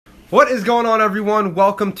What is going on, everyone?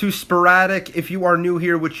 Welcome to Speradic. If you are new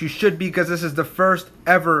here, which you should be because this is the first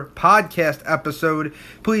ever podcast episode,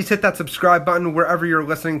 please hit that subscribe button wherever you're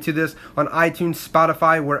listening to this, on iTunes,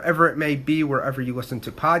 Spotify, wherever it may be, wherever you listen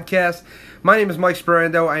to podcasts. My name is Mike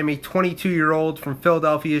Sperando. I am a 22-year-old from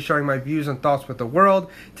Philadelphia sharing my views and thoughts with the world.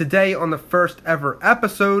 Today, on the first ever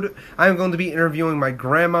episode, I am going to be interviewing my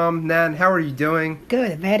grandmom. Nan, how are you doing?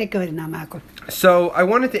 Good, very good, Namako. So I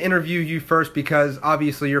wanted to interview you first because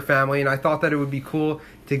obviously you're family, and I thought that it would be cool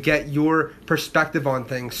to get your perspective on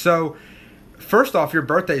things. So first off, your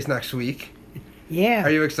birthday's next week. Yeah. Are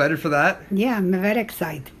you excited for that? Yeah, I'm very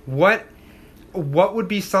excited. What would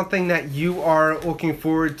be something that you are looking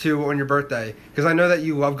forward to on your birthday? Because I know that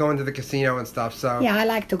you love going to the casino and stuff. So yeah, I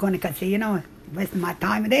like to go to the casino, waste my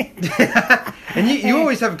time there. And you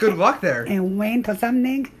always have good luck there. And win or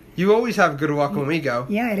something. You always have good luck when we go.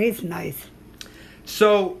 Yeah, it is nice.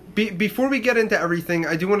 So before we get into everything,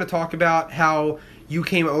 I do want to talk about how you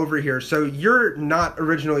came over here. So you're not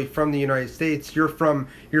originally from the United States. You're from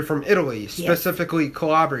Italy, specifically yes.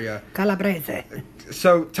 Calabria. Calabrese.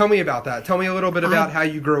 So tell me about that. Tell me a little bit about how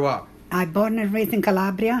you grew up. I born and raised in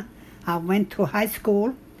Calabria. I went to high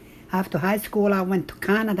school. After high school, I went to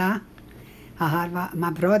Canada.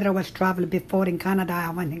 My brother was traveling before in Canada.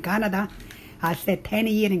 I went in Canada. I stayed 10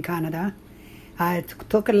 years in Canada. I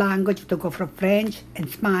took a language to go from French and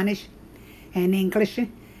Spanish and English. And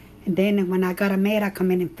then when I got married, I come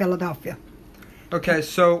in Philadelphia. Okay,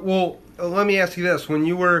 so, let me ask you this.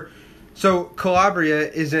 So Calabria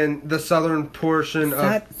is in the southern portion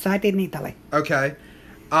of... Southern Italy. Okay.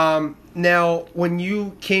 Now, when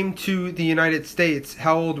you came to the United States,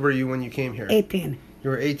 how old were you when you came here? 18. You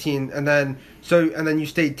were 18, and then you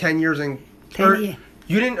stayed 10 years in... 10 years.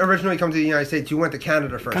 You didn't originally come to the United States. You went to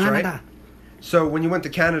Canada first, right? Canada. So when you went to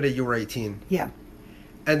Canada, you were 18. Yeah.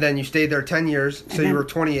 And then you stayed there 10 years, so you were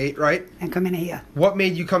 28, right? And come in here. What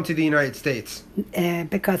made you come to the United States?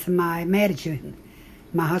 Because of my marriage.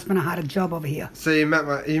 My husband had a job over here. So you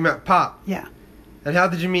met Pop? Yeah. And how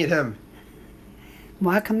did you meet him?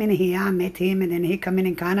 Well, I come in here, I met him, and then he come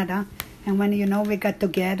in Canada. And when, we got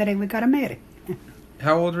together and we got married.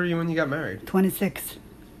 How old were you when you got married? 26.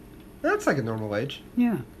 That's like a normal age.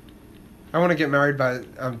 Yeah. I want to get married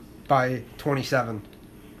by 27.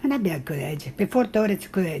 And that'd be a good age. Before 30, it's a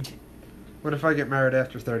good age. What if I get married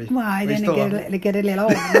after 30? Well, then get a little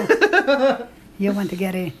older. You want to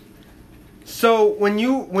get a... So when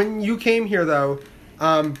you came here, though,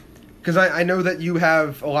 because I know that you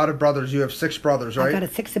have a lot of brothers. You have 6 brothers, right? I got a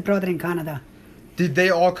 6th brother in Canada. Did they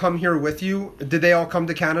all come here with you? Did they all come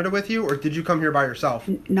to Canada with you, or did you come here by yourself?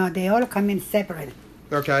 No, they all come in separate.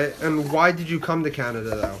 Okay, and why did you come to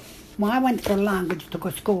Canada, though? Well, I went for language to go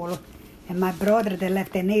to school, and my brother, they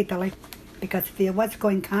left in Italy, because if they was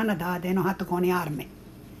going to Canada, they don't have to go in the army.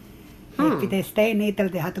 If they stay in Italy,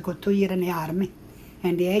 they have to go 2 years in the army.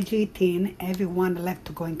 And the age 18, everyone left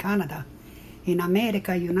to go in Canada. In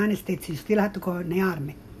America, United States, you still have to go in the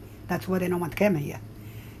army. That's why they don't want to come here.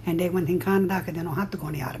 And they went in Canada because they don't have to go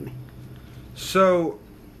in the army. So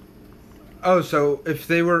if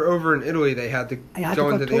they were over in Italy, they had to go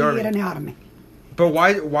into the army. 2 years in the army. But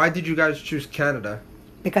why did you guys choose Canada?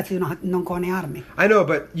 Because you don't go in the army. I know,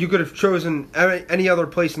 but you could have chosen any other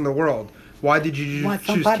place in the world. Why did you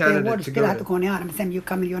choose Canada to still have to go in the army. Same you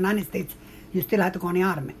come in the United States, you still have to go in the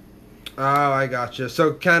army. Oh, I gotcha.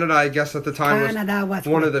 So Canada, I guess at the time was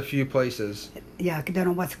one of the few places. Yeah, they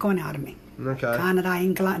don't want to go in the army. Okay. Canada,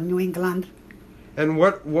 England, New England. And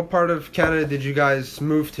what part of Canada did you guys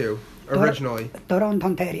move to originally? Toronto,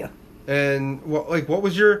 Ontario. And what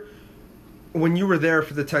was your... When you were there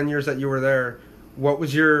for the 10 years that you were there, what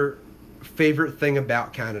was your favorite thing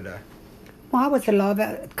about Canada? Well, I always love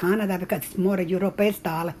Canada because it's more European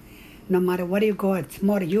style. No matter where you go, it's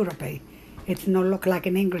more European. It's not look like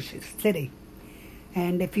an English city.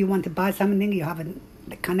 And if you want to buy something, you have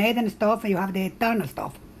the Canadian stuff and you have the Italian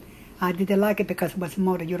stuff. I didn't like it because it was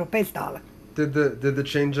more European style. Did the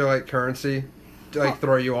change of currency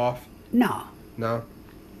throw you off? No. No?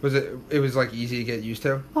 Was it was easy to get used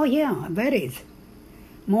to? Oh yeah, very easy.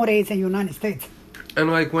 More easy than United States. And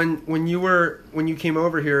when you came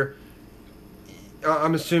over here,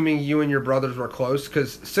 I'm assuming you and your brothers were close,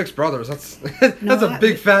 because 6 brothers, that's a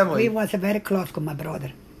big family. We was very close with my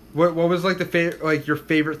brother. What was your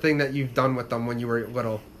favorite thing that you've done with them when you were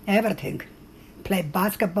little? Everything. Play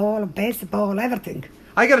basketball, baseball, everything.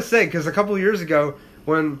 I gotta say, because a couple of years ago,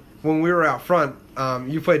 when we were out front,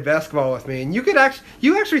 you played basketball with me, and you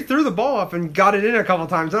actually threw the ball up and got it in a couple of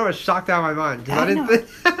times. And I was shocked out of my mind because I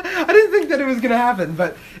didn't think that it was gonna happen,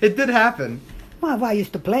 but it did happen. Well, I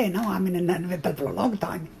used to play, no? I mean, and we've played for a long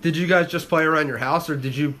time. Did you guys just play around your house, or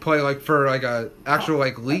did you play like for like a actual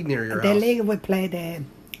like league near your The house? league, we play the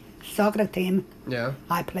soccer team. Yeah.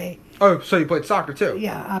 I play. Oh, so you played soccer too?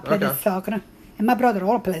 Yeah, I play the soccer. And my brother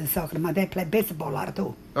all plays soccer. My dad played baseball a lot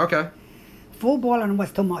too. Okay. Football and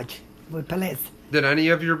was too much. We play less. Did any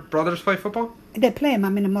of your brothers play football? They play, I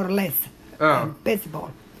mean, more or less. Oh.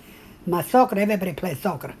 Baseball. My soccer, everybody plays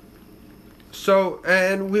soccer. So,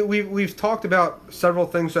 and we've talked about several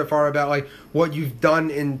things so far about like what you've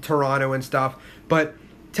done in Toronto and stuff, but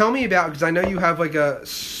tell me about, because I know you have like a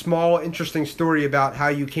small interesting story about how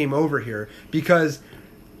you came over here, because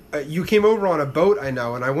you came over on a boat, I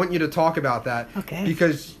know, and I want you to talk about that. Okay.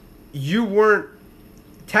 Because you weren't,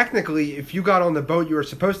 technically, if you got on the boat you were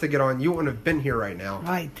supposed to get on, you wouldn't have been here right now.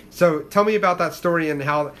 Right. So tell me about that story and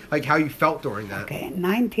how you felt during that. Okay,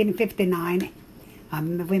 1959,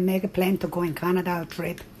 we make a plan to go in Canada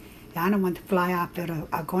trip. I don't want to fly after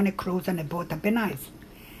I go on a cruise on a boat. That'd be nice.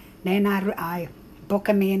 Then I book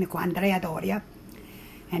me in Andrea Doria,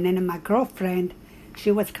 and then my girlfriend, she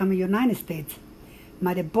was coming United States.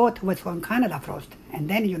 The boat was from Canada first, and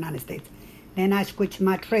then United States. Then I switched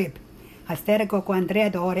my trip. Instead of go to Andrea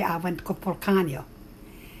Doria, I went to Volcano.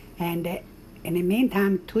 And in the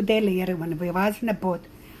meantime, 2 days later, when we was in the boat,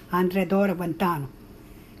 Andrea Doria went down.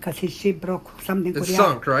 Because his ship broke something with the ice. It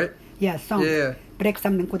sunk, right? Yeah, sunk. Yeah. Break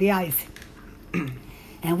something with the ice.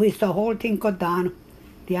 And we saw the whole thing go down.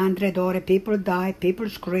 The Andrea Doria, people die, people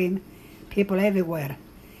scream, people everywhere.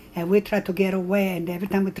 And we tried to get away, and every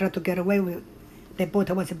time we tried to get away, the boat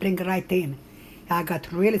was bringing right in. I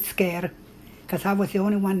got really scared, because I was the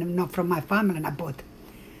only one not from my family in the boat.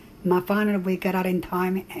 My family, we got out in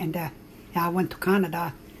time, and I went to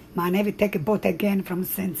Canada. I never take a boat again from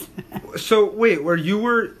since. So wait, you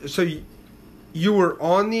were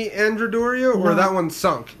on the Andrea Doria, or No. that one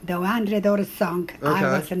sunk? The Andrea Doria sunk. Okay.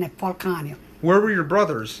 I was in the Volcano. Where were your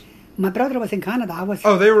brothers? My brother was in Canada. I was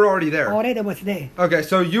Oh, they were already there. already was there. Okay,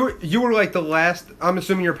 so you were like the last. I'm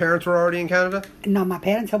assuming your parents were already in Canada. No, my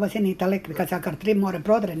parents was in Italy because I got 3 more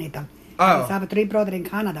brothers in Italy. Oh. I have 3 brothers in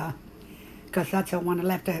Canada because that's the one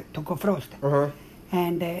left to go first. Uh-huh.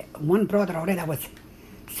 And one brother already was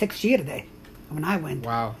 6 years there when I went.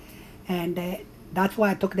 Wow. And that's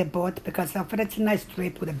why I took the boat, because I thought it's a nice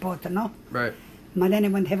trip with the boat, you know. Right. But then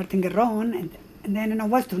it went everything wrong, and then it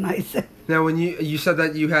was too nice. Now, when you said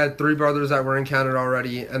that you had 3 brothers that were in Canada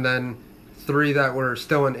already, and then 3 that were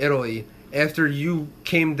still in Italy, after you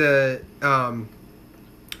came to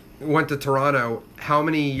went to Toronto, how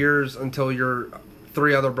many years until your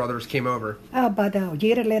 3 other brothers came over? About a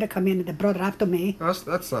year later, come in the brother after me.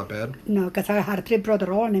 That's not bad. No, because I had 3 brothers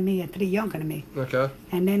older than me and 3 younger than me. Okay.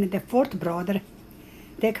 And then the 4th brother,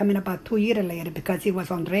 they come in about 2 years later because he was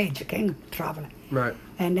underage, king travel. Right.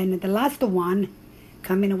 And then the last one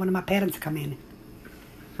come in when my parents come in.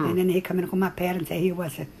 And then he come in with my parents, and he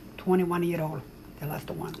was 21 years old, the last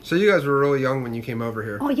one. So you guys were really young when you came over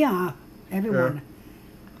here. Oh, yeah, everyone. Yeah.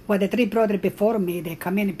 Well, the 3 brothers before me, they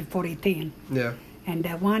come in before 18. Yeah. And the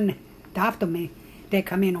one after me, they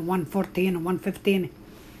come in 114 and 115.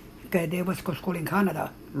 Because they was go to school in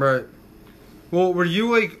Canada. Right. Well, were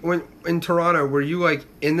you like, when in Toronto, were you like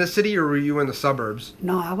in the city or were you in the suburbs?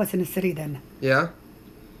 No, I was in the city then. Yeah?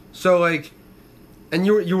 So like, and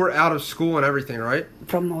you were out of school and everything, right?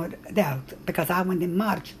 From there, because I went in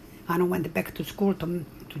March. I don't went back to school to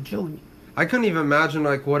June. I couldn't even imagine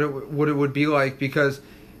like what it would be like, because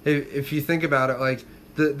if you think about it, like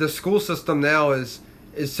the school system now is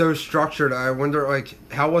so structured. I wonder, like,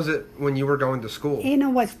 how was it when you were going to school? You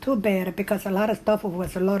know, it was too bad because a lot of stuff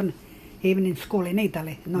was learned even in school in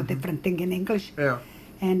Italy. No different thing in English. Yeah.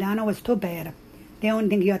 And I know it's too bad. The only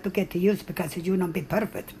thing you have to get used, because you don't be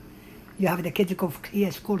perfect. You have the kids go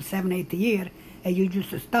to school 7, 8 years, and you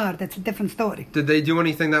just start. That's a different story. Did they do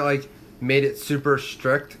anything that like made it super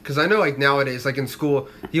strict? Because I know like nowadays, like in school,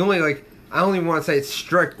 the only like, I don't even want to say it's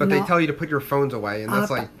strict, but they No. tell you to put your phones away, and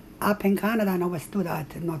that's like. Up in Canada, I know it's do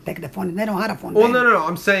that. Not take the phone. They don't have a phone. Well, then. no.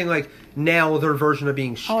 I'm saying like now their version of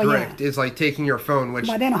being strict Oh, yeah. is like taking your phone, which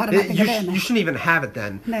But they don't have nothing you, to learn. you shouldn't even have it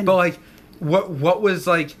then. No, no. But like, what was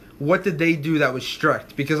like, what did they do that was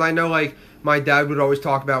strict? Because I know like my dad would always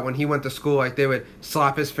talk about when he went to school, like they would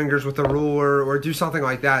slap his fingers with a ruler or do something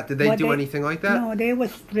like that. Did they But do anything like that? No, they were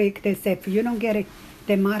strict. They said, if you don't get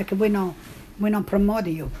the mark, we don't promote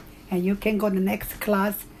you, and you can go to the next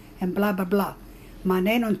class and blah blah blah. But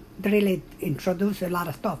they don't really introduce a lot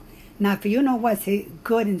of stuff. Now, if you know what's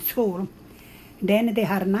good in school, then they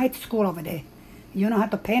had a night school over there. You don't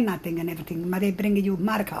have to pay nothing and everything, but they bring you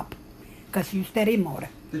mark up because you study more.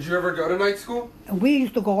 Did you ever go to night school? We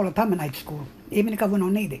used to go all the time to night school, even if we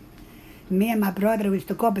don't need it. Me and my brother used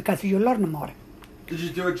to go because you learn more. Did you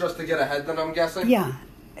do it just to get ahead then, I'm guessing? Yeah,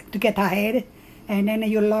 to get ahead. And then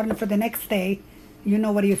you learn for the next day, you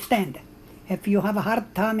know where you stand. If you have a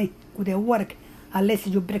hard time with your work, at least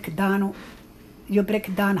you break down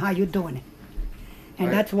how you're doing it. And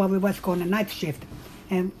Right. that's why we was going to night shift.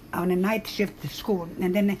 And on a night shift to school.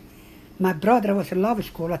 And then my brother was in love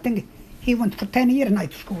school. I think he went for 10 years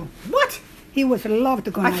night school. What? He was in love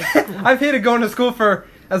to go night school. I've hated going to school for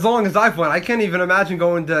as long as I've went. I can't even imagine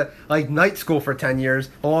going to like night school for 10 years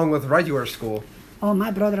along with regular school. Oh,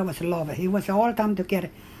 my brother was in love. He was all the time to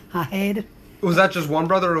get ahead. Was that just one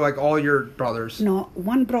brother or like all your brothers? No,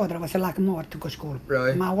 one brother was like more to go to school.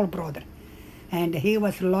 Really? My old brother. And he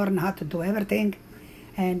was learning how to do everything.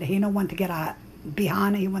 And he don't want to get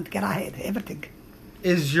behind, he want to get ahead, everything.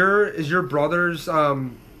 Is your brothers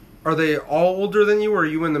are they all older than you, or are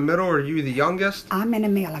you in the middle, or are you the youngest? I'm in the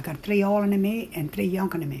middle. I got 3 older than me and 3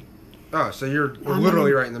 younger than me. Oh, so you're I'm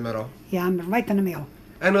literally in- right in the middle. Yeah, I'm right in the middle.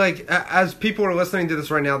 And like as people are listening to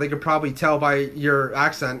this right now, they could probably tell by your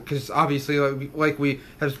accent, because obviously, like we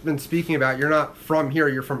have been speaking about, you're not from here,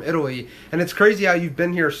 you're from Italy, and it's crazy how you've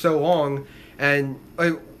been here so long. And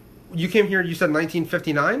like you came here, you said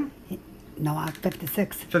 1959. No, I'm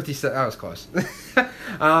 56. 56. I was close.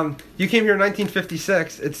 You came here in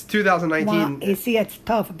 1956. It's 2019. Well, you see, it's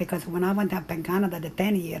tough because when I went up in Canada the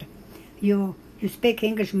 10 year, you speak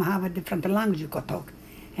English, you have a different language you could talk.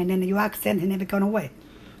 And then your accent never gone away.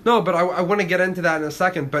 No, but I want to get into that in a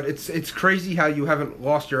second. But it's crazy how you haven't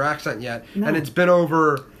lost your accent yet, No. and it's been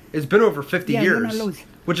over 50 Yeah, you're years, not lose.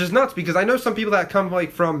 which is nuts because I know some people that come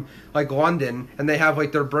like from like London and they have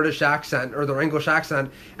like their British accent or their English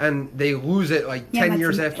accent and they lose it like 10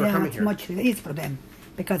 years after coming it's here. much easier for them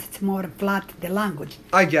because it's more flat, the language.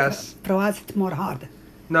 I guess. For us, it's more hard.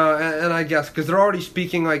 No, and I guess because they're already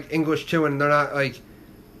speaking like English too, and they're not like.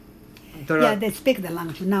 They're Yeah, not, they speak the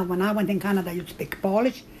language. Now, when I went in Canada, you speak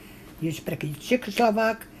Polish, you speak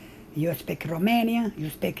Czechoslovak, you speak Romania, you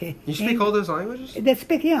speak... you speak all those languages? They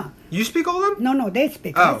speak, yeah. You speak all of them? No, they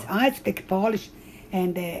speak. Oh. I speak Polish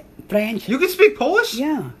and French. You can speak Polish?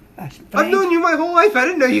 Yeah. I've French. known you my whole life. I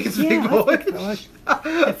didn't know you could speak Yeah, I Polish. speak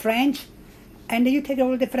Polish. French. And you take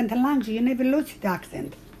all different languages, you never lose the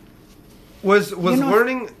accent. Was You know,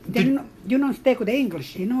 learning... you don't stick with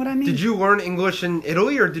English, you know what I mean? Did you learn English in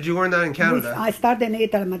Italy or did you learn that in Canada? I started in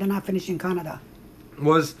Italy, but then I finished in Canada.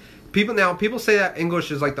 People say that English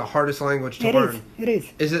is like the hardest language to It learn.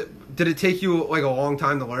 is. Did it take you like a long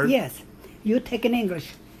time to learn? Yes. You take in English,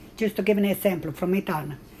 just to give an example from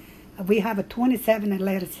Italian. We have a 27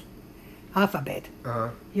 letters alphabet. Uh-huh.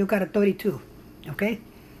 You got a 32, okay?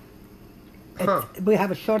 Huh. We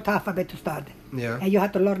have a short alphabet to start. Yeah. And you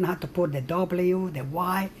have to learn how to put the W, the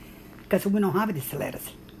Y, because we don't have these letters.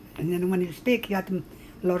 And then when you speak, you have to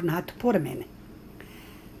learn how to put them in.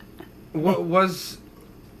 What was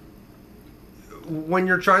when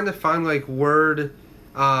you're trying to find like word,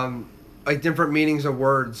 like different meanings of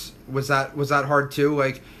words? Was that hard too?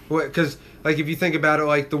 Like, because like if you think about it,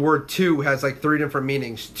 like the word two has like 3 different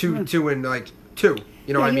meanings. Two, and like two.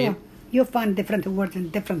 You know what I mean? You find different words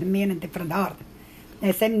and different meaning, different art.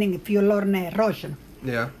 The same thing if you learn Russian.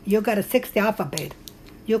 Yeah. You got a 60 alphabet.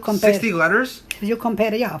 You compare 60 letters? You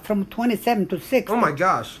compare, yeah, from 27 to 60. Oh my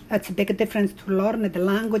gosh. That's a big difference to learn the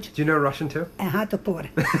language Do you know Russian too? and how to put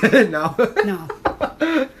it. No. No.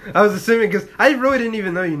 I was assuming because I really didn't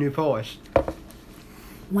even know you knew Polish.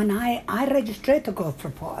 When I registered to go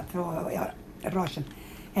for Russian,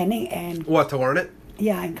 and What, to learn it?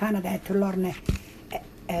 yeah, in Canada I had to learn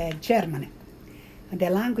German. And the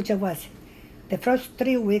language was, the first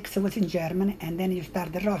 3 weeks was in German, and then you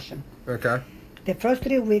start the Russian. Okay. The first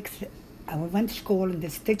 3 weeks, I went to school, and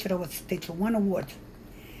this teacher was teaching 1 word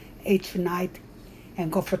each night, and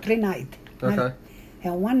go for 3 nights. Okay.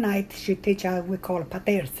 And one night she teach we call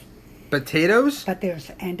paters. Potatoes?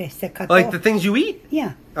 Paters, and they said Like the things you eat?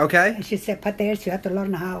 Yeah. Okay. And she said paters, you have to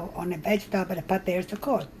learn how on a vegetable the paters to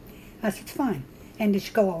call. I said fine. And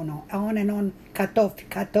she go on and on,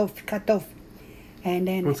 katof. And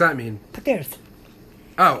then What's that mean? paters.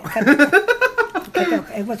 Oh.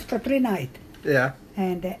 Katof. It was for 3 nights. Yeah.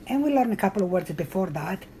 And we learned a couple of words before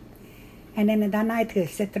that. And then that night, he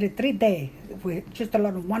said 3 days, we just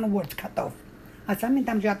learned 1 word, cut off. I said, how many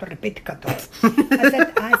times you have to repeat cut off?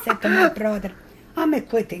 I said to my brother, I'm going to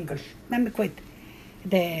quit English. Let me quit.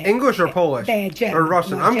 English or Polish? The German. Or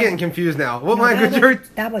Russian? No, I'm German. getting confused now. What No, language are you...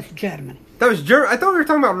 that was German. That was German? I thought we were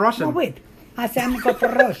talking about Russian. No, wait. I said, I'm going to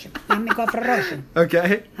go for Russian.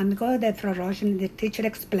 Okay. I'm going there for Russian. The teacher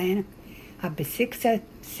explained, I'll be 6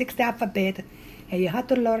 alphabet, and you have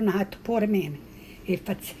to learn how to put them in. If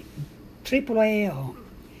it's triple A or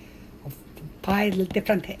pie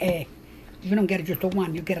different A. You don't get just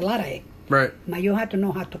one, you get a lot of A. Right. But you have to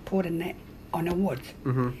know how to put it on the words.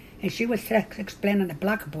 Mm-hmm. And she was explaining on the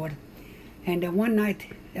blackboard. And one night,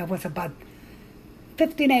 there was about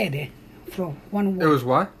 15 A there for one word. It was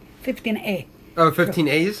what? 15 A. Oh, 15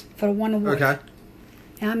 A's? For one word. Okay.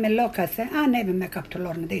 And I look, I said, I never make up to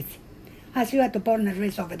learn this. I said, you had to burn the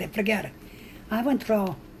race over there, forget it. I went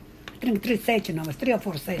through, I think 3 sessions, 3 or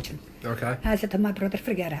 4 sessions. Okay. I said to my brother,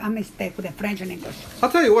 forget it, I'm mistake with the French and English. I'll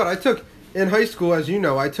tell you what, I took, in high school, as you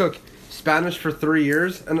know, I took Spanish for 3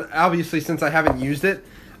 years, and obviously since I haven't used it,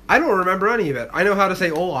 I don't remember any of it. I know how to say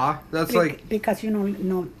hola, that's like... Because you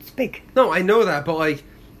don't speak. No, I know that, but like,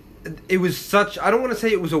 it was such, I don't want to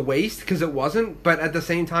say it was a waste, because it wasn't, but at the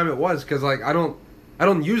same time it was, because like, I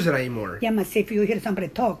don't use it anymore. Yeah, but see, if you hear somebody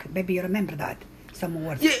talk, maybe you remember that. Some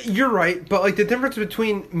words. Yeah, you're right. But like the difference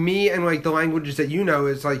between me and like the languages that you know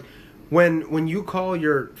is like when you call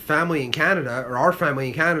your family in Canada or our family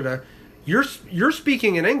in Canada, you're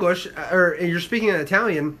speaking in English or you're speaking in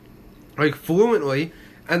Italian like fluently,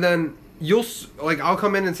 and then I'll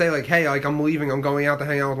come in and say like, hey, like I'm leaving, I'm going out to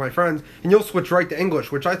hang out with my friends, and you'll switch right to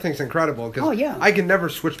English, which I think is incredible because I can never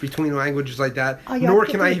switch between languages like that, nor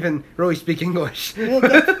can I even really speak English. You'll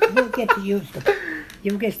get used to it.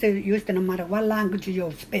 You get used to no matter what language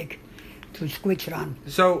you speak to switch it on.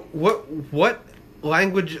 So what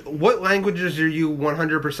languages are you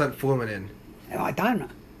 100% fluent in? I don't know.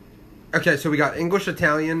 Okay, so we got English,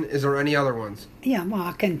 Italian. Is there any other ones? Yeah, well,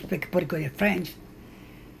 I can speak pretty good French.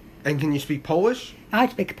 And can you speak Polish? I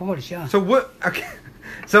speak Polish, yeah. So what? Okay,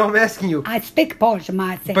 so I'm asking you. I speak Polish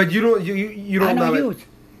myself. But you don't I know don't it. use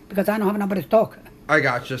because I don't have nobody to talk. I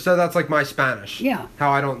gotcha. So that's like my Spanish. Yeah. How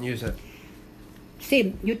I don't use it.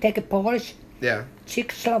 See, you take a Polish, Yeah.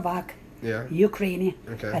 Czech-Slovak, Yeah. Ukrainian.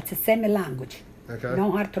 Okay. That's the same language. Okay.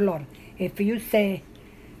 No hard to learn. If you say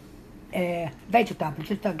vegetable,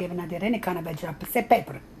 just to give an idea, any kind of vegetable, say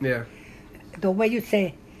pepper. Yeah. The way you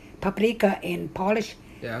say paprika in Polish,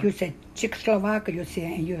 Yeah. you say Czech-Slovak, you say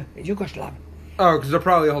in Yugoslav. Oh, because they're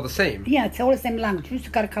probably all the same. Yeah, it's all the same language. You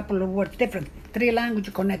just got a couple of words different. 3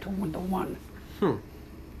 languages connect one to one.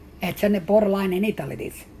 It's on the borderline in Italy,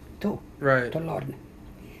 this, too. Right. To learn.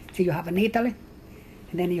 So you have in Italy,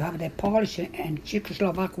 and then you have the Polish and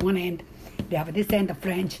Czechoslovak one end. They have this end of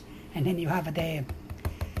French, and then you have the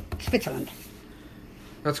Switzerland.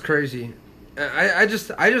 That's crazy. I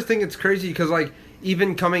just think it's crazy because like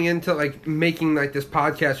even coming into like making like this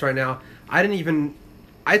podcast right now,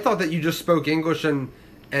 I thought that you just spoke English and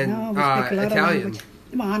No, we speak a lot Italian. of language.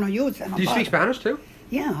 Well, I don't use it. Do you speak Spanish too?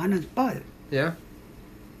 Yeah, I know bad. Yeah,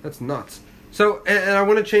 that's nuts. So, and I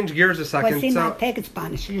want to change gears a second. Well, see, so, now take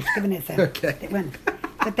Spanish. You just give it a Okay.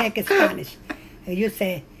 So take Spanish. You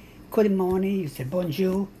say good morning. You say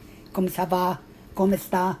bonjour. Como ça va? Como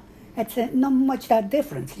está? It's not much that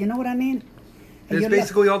difference. You know what I mean? it's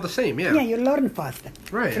basically all the same. Yeah. Yeah, you learn faster.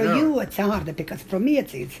 Right, For no. you, it's harder because for me,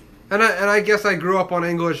 it's easy. And I guess I grew up on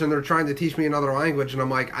English, and they're trying to teach me another language, and I'm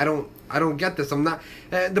like, I don't get this. I'm not.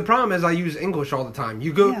 The problem is I use English all the time.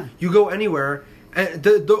 You go anywhere, and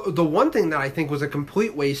the one thing that I think was a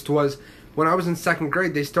complete waste was when I was in 2nd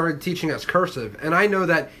grade, they started teaching us cursive, and I know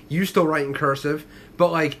that you still write in cursive,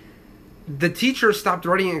 but like the teacher stopped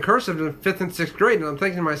writing in cursive in 5th and 6th grade, and I'm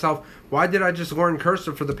thinking to myself, why did I just learn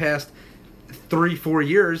cursive for the past 3-4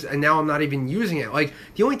 years, and now I'm not even using it? Like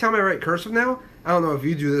the only time I write cursive now. I don't know if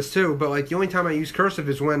you do this too, but like the only time I use cursive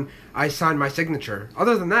is when I sign my signature.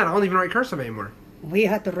 Other than that, I don't even write cursive anymore. We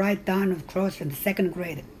had to write down across in the 2nd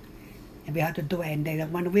grade. And we had to do it.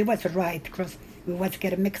 And when we was to write across, we was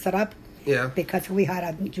get it mixed up. Yeah. Because we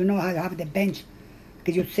had, you know how to have the bench.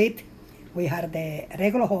 Because you sit, we had the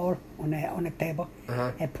regular hole on the table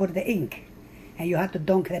and put the ink. And you had to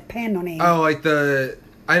dunk the pen on the ink. Oh, like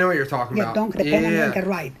I know what you're talking about. Yeah, dunk the pen on the ink and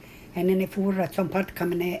write. And then if we were at some part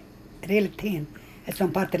coming really thin, at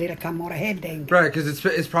some part really come more heavy the ink. Right, because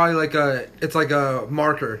it's probably like a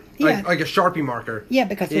marker, like a Sharpie marker. Yeah,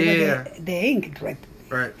 because the ink drip.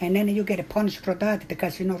 Right. And then you get a punish for that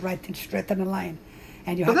because you're not writing straight on the line.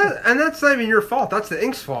 And you But that's not even your fault. That's the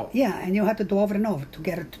ink's fault. Yeah, and you have to do over and over to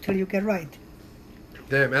get it till you get right.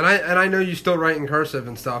 Damn, and I know you still write in cursive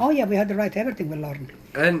and stuff. Oh yeah, we had to write everything we learned.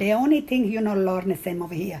 And the only thing you not learn is same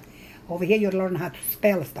over here. Over here you learn how to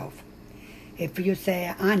spell stuff. If you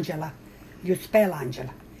say Angela, you spell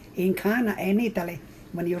Angela. In Italy,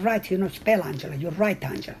 when you write, you don't spell Angela, you write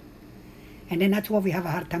Angela. And then that's why we have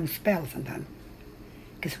a hard time spell sometimes.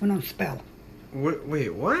 Because we don't spell.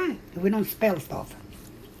 Wait, what? We don't spell stuff.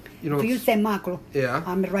 You don't. If you say macro, Yeah.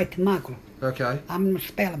 I'm write macro. Okay. I'm not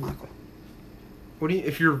spell macro. What do you?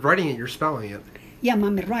 If you're writing it, you're spelling it. Yeah,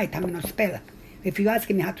 I'm right. I'm not spell it. If you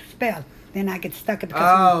ask me how to spell, then I get stuck because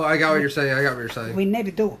I got what you're saying. we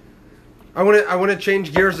never do. I want to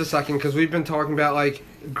change gears a second because we've been talking about like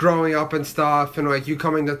growing up and stuff, and like you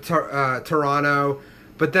coming to Toronto,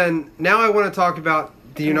 but then now I want to talk about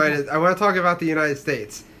the United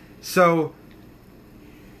States. So,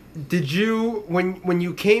 did you when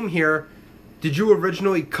you came here? Did you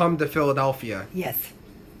originally come to Philadelphia? Yes.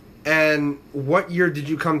 And what year did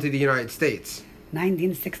you come to the United States?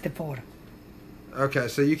 1964. Okay,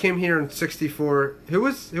 so you came here in '64. Who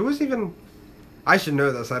was even? I should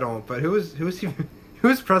know this. I don't. But who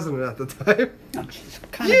was president at the time? Oh, geez,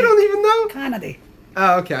 Kennedy. You don't even know? Kennedy.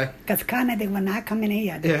 Oh, okay. Because Kennedy, when I come in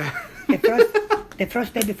here, Yeah. the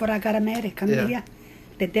first day before I got married, come in here,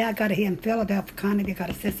 the day I got here in Philadelphia, Kennedy got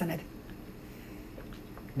assassinated.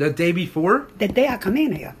 The day before? The day I come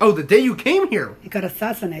in here. Oh, the day you came here? He got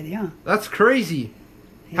assassinated, yeah. That's crazy.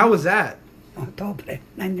 Yeah. How was that? October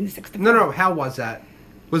 1964. No, how was that?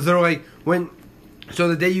 Was there like, so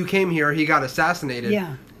the day you came here, he got assassinated.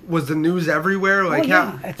 Yeah. Was the news everywhere? Like,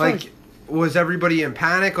 yeah, like, was everybody in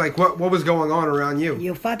panic? Like, what was going on around you?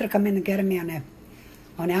 Your father come in and get me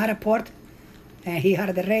on the airport. He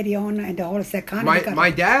had the radio on and the whole second. My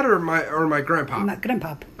dad or my grandpa? My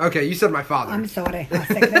grandpa. Okay, you said my father. I'm sorry, I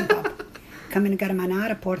said grandpa. Come in and get him on the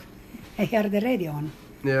airport, and he had the radio on.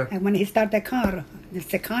 Yeah. And when he started the car, the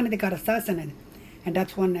second they got assassinated, and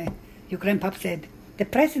that's when your grandpa said the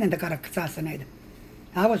president got assassinated.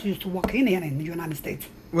 I was used to walk in here in the United States.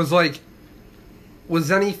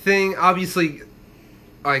 Was anything obviously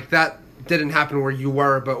like that didn't happen where you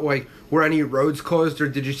were, but like were any roads closed, or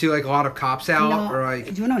did you see like a lot of cops out? No, or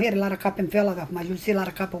like you know, here a lot of cops in Philadelphia. You see a lot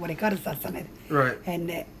of cops where they got assassinated. Right.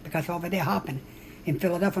 And because over there happened. In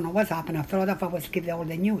Philadelphia, what's happening? Philadelphia was giving all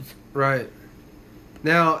the news. Right.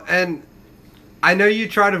 Now, and I know you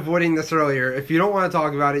tried avoiding this earlier. If you don't want to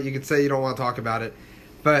talk about it, you could say you don't want to talk about it.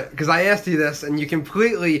 But because I asked you this, and you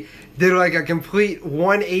completely did like a complete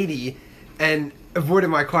 180 and avoided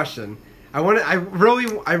my question. I really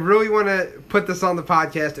want to put this on the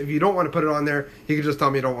podcast. If you don't want to put it on there, you can just tell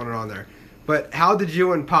me you don't want it on there. But how did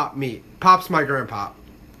you and Pop meet? Pop's my grandpa.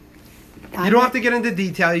 You don't have to get into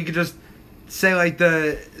detail. You could just say like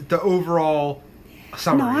the overall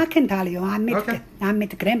summary. No, I can tell you. I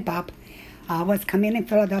met Grandpa. I was coming in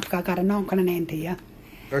Philadelphia. I got an uncle and aunt here.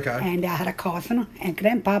 Okay. And I had a cousin. And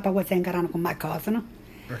Grandpa was hanging around with my cousin.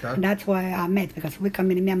 Okay. And that's why I met, because we come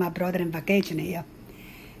in, me and my brother, in vacation here.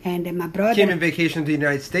 And my brother... Came in vacation to the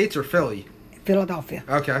United States or Philly? Philadelphia.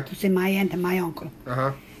 Okay. To see my aunt and my uncle.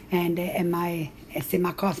 Uh-huh. And see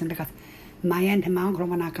my cousin, because my aunt and my uncle,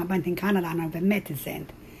 when I went in Canada, I never met his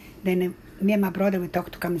aunt. Then me and my brother, we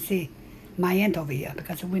talked to come and see my aunt over here,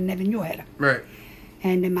 because we never knew her. Right.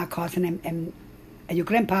 And then my cousin and your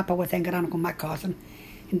grandpapa was hanging around with my cousin.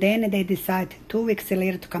 And then they decided 2 weeks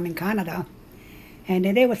later to come in Canada. And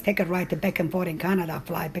then they was taking a ride back and forth in Canada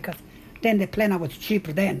flight, because then the plane was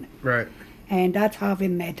cheaper then. Right. And that's how we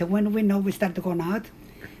met. When we know, we started going out.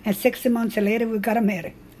 And 6 months later, we got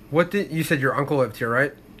married. You said your uncle lived here,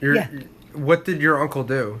 right? Yeah. What did your uncle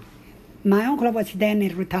do? My uncle was then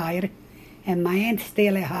retired, and my aunt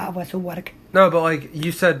still was at work. No, but like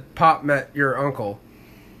you said, Pop met your uncle.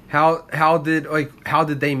 How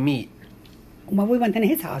did they meet? When we went in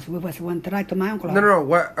his house, we went right to my uncle's house. No.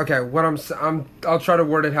 What? Okay. What I'll try to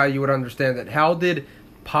word it how you would understand it. How did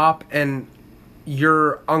Pop and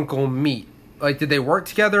your uncle meet? Like, did they work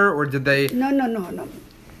together, or did they? No.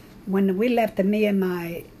 When we left, me and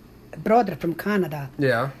my brother from Canada.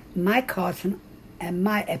 Yeah. My cousin and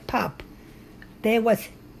my Pop, they was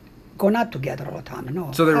going out together all the time.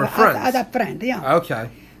 No. So they were friends. As a friend, yeah. Okay.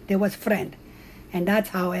 They was friend, and that's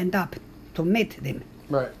how I end up to meet them.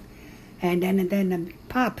 Right. And then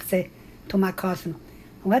Pop said to my cousin,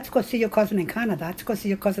 "Let's go see your cousin in Canada. Let's go see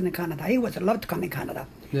your cousin in Canada. He would love to come in Canada."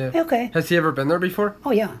 Yeah. Okay. Has he ever been there before?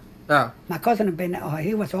 Oh yeah. Oh. My cousin had been.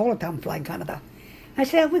 He was all the time flying Canada. I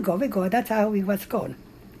said, we go. That's how we was going.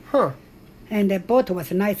 Huh. And both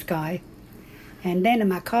was a nice guy. And then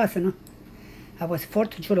my cousin, I was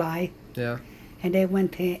 4th of July. Yeah. And they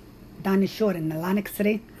went down the shore in Atlantic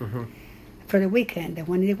City for the weekend. And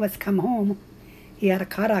when he was come home, he had a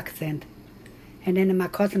car accident. And then my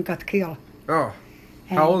cousin got killed. Oh.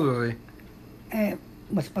 And how old was he?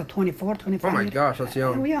 Was about 24, 25. Oh my gosh, that's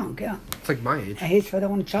young. Young, yeah. It's like my age. And he's for the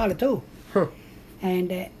only child too. Huh.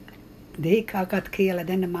 And he got killed, and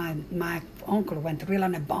then my uncle went real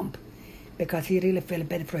on a bump, because he really felt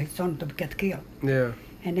bad for his son to get killed. Yeah.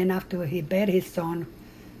 And then after he buried his son,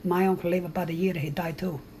 my uncle lived about a year, he died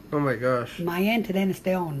too. Oh my gosh. My aunt then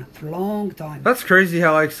stayed on for a long time. That's crazy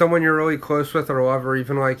how like someone you're really close with or love, or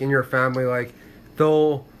even like in your family, like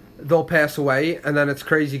they'll they'll pass away, and then it's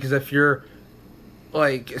crazy because if you're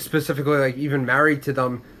like specifically like even married to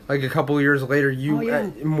them, like a couple of years later,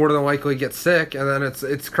 you more than likely get sick, and then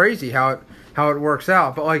it's crazy how it works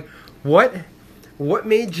out. But like, what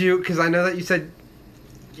made you? Because I know that you said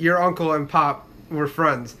your uncle and pop were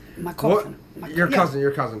friends. My cousin. Your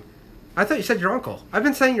cousin. I thought you said your uncle. I've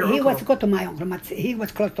been saying your uncle. He was good to my uncle, but he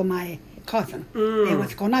was close to my cousin. They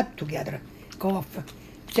was going out together. Go off.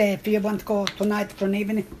 Say if you want to go tonight for an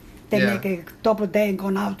evening, they make a double day and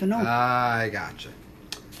go out, I gotcha.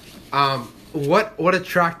 What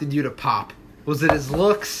attracted you to Pop? Was it his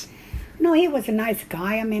looks? No, he was a nice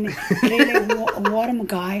guy. I mean, really warm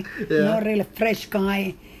guy. Not really fresh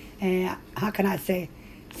guy. How can I say?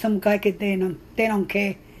 Some guy they don't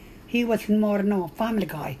care. He was more family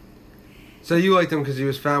guy. So you liked him because he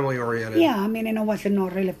was family oriented? Yeah, I mean, wasn't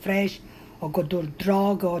not really fresh or go do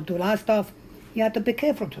drug or do that stuff. You have to be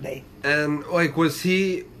careful today. And like,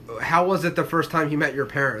 how was it the first time he met your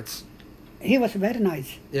parents? He was very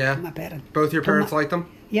nice. Yeah. To my parents. Both your parents liked him?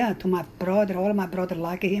 Yeah, to my brother. All my brother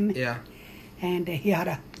liked him. Yeah. And he had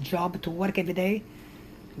a job to work every day.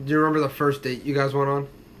 Do you remember the first date you guys went on?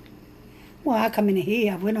 Well, I come in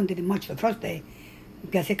here. We don't do much the first day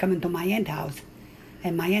because he come into my aunt's house.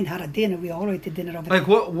 And my aunt had a dinner. We already did dinner over there. Like,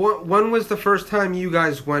 when was the first time you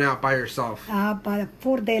guys went out by yourself? About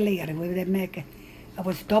 4 days later, it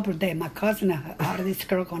was double day. My cousin had this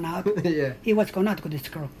girl going out. Yeah. He was going out with this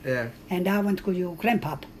girl. Yeah. And I went to your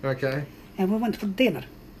grandpa. Okay. And we went for dinner.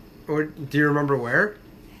 Or, do you remember where?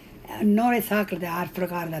 Not exactly. I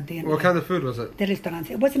forgot that dinner. What kind of food was it? The restaurant.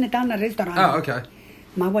 It wasn't down a restaurant. Oh, okay.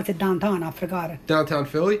 Was it downtown? I forgot it. Downtown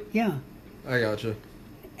Philly? Yeah. I gotcha.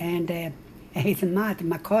 And his mother,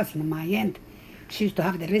 my cousin, my aunt, she used to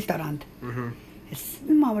have the restaurant. Mm-hmm. It's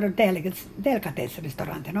more delicatessen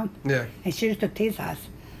restaurant, Yeah. And she used to tease us.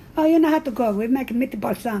 Oh, you know how to go. We make a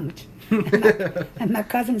meatball sandwich. and my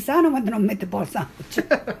cousin said, I don't want no meatball sandwich.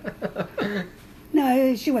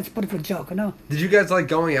 No, she was put for a joke, Did you guys like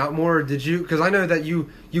going out more? Or did you? Because I know that you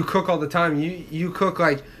cook all the time. You cook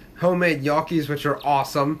like homemade gnocchis, which are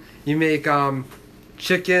awesome. You make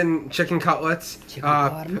chicken cutlets,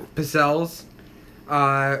 pizzelles.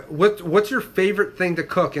 What's your favorite thing to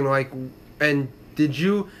cook? And did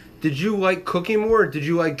you like cooking more, or did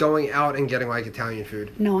you like going out and getting like Italian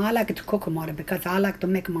food? No, I like to cook more because I like to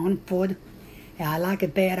make my own food. I like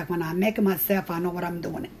it better when I make it myself. I know what I'm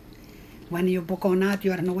doing. When you book on out,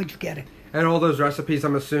 you don't know what you get. And all those recipes,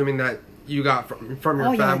 I'm assuming that you got from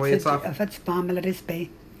your family and stuff. If it's family recipe,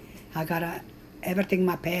 I got everything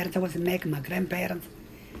my parents was making, my grandparents,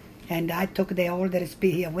 and I took all the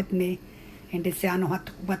recipe here with me, and they say I know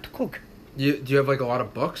what to cook. Do you have like a lot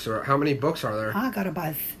of books, or how many books are there? I got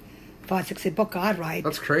about 5-6 books I write.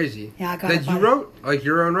 That's crazy. Yeah, I got that you wrote like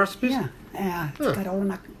your own recipes. Yeah, I got all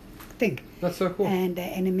my thing. That's so cool. And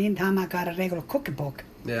in the meantime, I got a regular cooking book.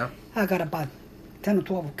 Yeah. I got about 10 or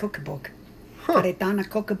 12 cooking book. Huh. Italian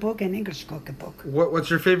cooking book and English cooking book.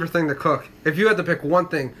 What's your favorite thing to cook? If you had to pick one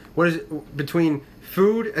thing, what is it, between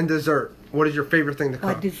food and dessert? What is your favorite thing to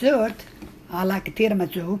cook? For dessert, I like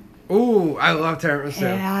tiramisu. Ooh, I love tiramisu.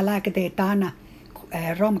 I like the Italian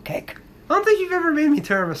rum cake. I don't think you've ever made me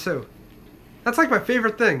tiramisu. That's like my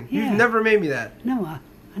favorite thing. Yeah. You've never made me that. No, I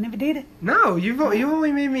never did it. No, you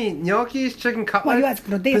only made me gnocchis, chicken cutlets, Well, you asked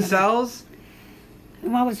for dinner. pizzelles.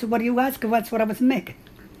 What you asked, that's what I was making.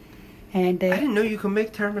 And I didn't know you could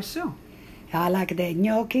make tiramisu. I like the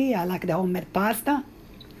gnocchi. I like the homemade pasta.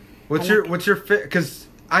 What's your because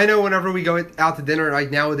I know whenever we go out to dinner, like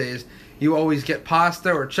nowadays, you always get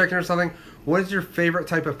pasta or chicken or something. What is your favorite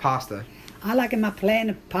type of pasta? I like my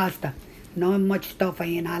plain pasta. Not much stuff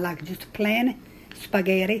in. I like just plain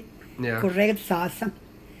spaghetti. Yeah. Correct sauce.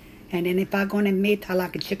 And then if I'm going to meat, I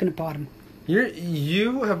like a chicken parm.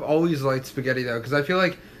 You have always liked spaghetti though, because I feel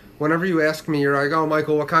like whenever you ask me, you're like, "Oh,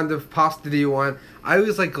 Michael, what kind of pasta do you want?" I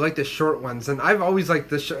always like the short ones, and I've always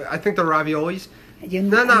liked I think the raviolis.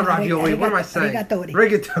 Not ravioli. What am I saying?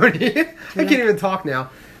 Rigatoni. I can't even talk now.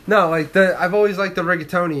 No, like I've always liked the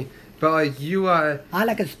rigatoni, but like you. I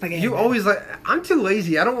like a spaghetti. You always like. I'm too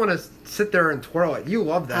lazy. I don't want to sit there and twirl it. You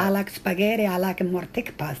love that. I like spaghetti. I like more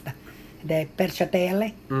thick pasta. The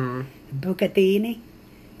perciatelli, bucatini,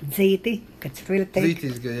 ziti. It's really thick.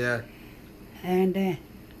 Ziti's good, yeah. And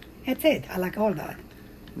that's it. I like all that.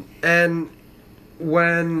 And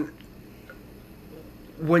when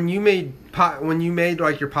you made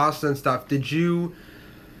like your pasta and stuff, did you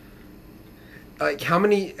like how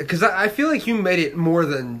many? Because I feel like you made it more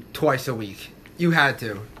than twice a week. You had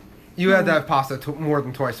to. You had to have pasta more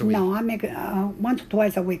than twice a week. No, I make it once or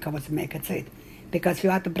twice a week. I was make it, because you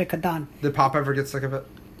have to break it down. Did Pop ever get sick of it?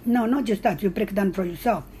 No, not just that. You break it down for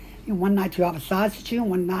yourself. One night you have a sausage,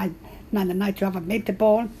 another night you have a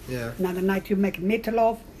meatball, Yeah. another night you make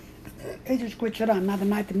meatloaf. You just switch around. Another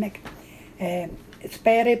night you make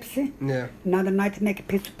spare ribs, Yeah. another night you make a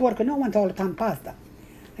piece of pork. No one's all the time pasta.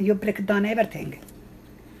 You break down everything.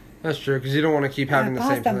 That's true, because you don't want to keep having the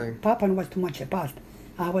same thing. Papa was too much pasta.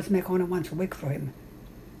 I was making only once a week for him.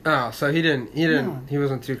 Oh, so he No.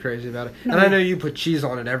 wasn't too crazy about it. No. And I know you put cheese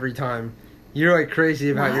on it every time. You're like crazy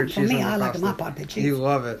about your For cheese me, on your I like pasta. my part of cheese. You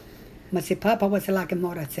love it. But see, Papa was like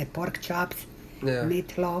more, I'd say, pork chops, Yeah.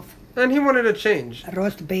 meatloaf, And he wanted to change.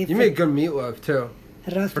 roast beef. You make good meatloaf, too.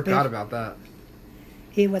 roast Forgot beef. about that.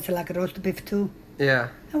 He was like roast beef too. Yeah.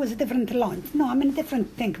 It was a different lunch. No, I mean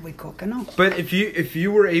different thing we cook, you know. But if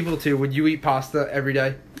you were able to, would you eat pasta every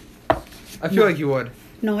day? I feel No. like you would.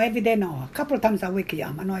 No, every day no. A couple of times a week,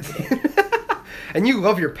 yeah, but not every day. And you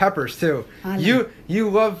love your peppers too. I You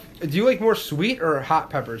love. Do you like more sweet or hot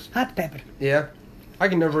peppers? Hot pepper. Yeah. I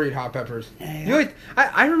can never eat hot peppers. Yeah. You like?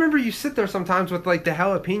 I remember you sit there sometimes with like the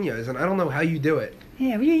jalapenos, and I don't know how you do it.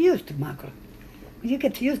 Yeah, you used to, Michael. When you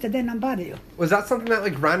get used to it, then don't bother you. Was that something that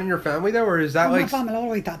like ran in your family though, or is that My like? family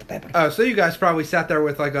always hot pepper. Oh, so you guys probably sat there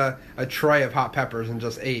with like a tray of hot peppers and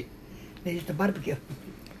just ate. They used to barbecue.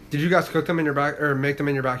 Did you guys cook them in your back or make them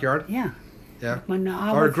in your backyard? Yeah. Yeah. When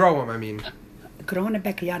I Or was grow them, I mean. growing in the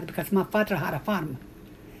backyard because my father had a farm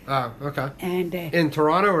Oh, okay. and In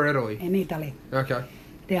Toronto or Italy? in Italy. Okay.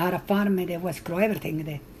 They had a farm and they was grow everything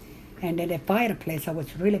there. And then the fireplace was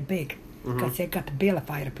really big because they got to build a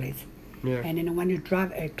fireplace. Yeah. And then when you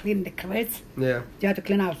drive, clean the crates, Yeah. you have to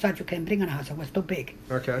clean outside. You can bring in the house. It was too big.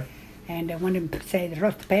 Okay. And when they say the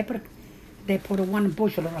roast pepper, they put one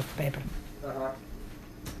bushel of roast pepper. Uh-huh.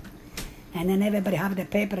 And then everybody have the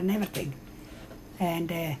paper and everything.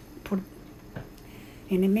 And put.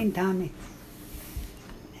 In the meantime,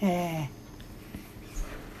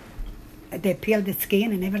 they peel the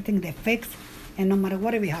skin and everything. They fix. And no matter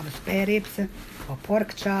what we have, spare ribs or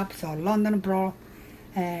pork chops or London broil.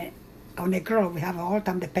 On the grill, we have all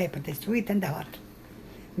time the pepper, the sweet and the hot.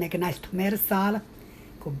 Make a nice tomato salad,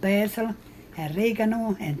 good basil,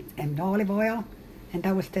 oregano, and olive oil, and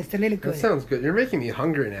that was tasted really good. That sounds good. You're making me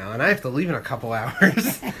hungry now, and I have to leave in a couple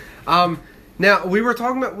hours. Now we were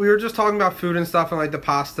just talking about food and stuff and like the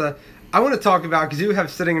pasta. I want to talk about, because you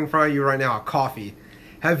have sitting in front of you right now a coffee.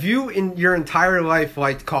 Have you in your entire life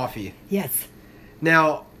liked coffee? Yes.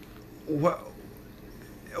 Now,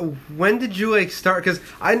 when did you like start? Because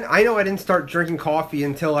I know I didn't start drinking coffee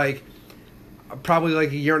until like probably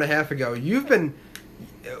like a year and a half ago.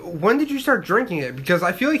 When did you start drinking it? Because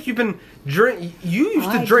I feel like you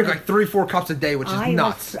used to drink like 3-4 cups a day, which is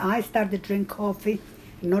nuts. I started drink coffee,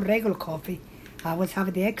 not regular coffee. I was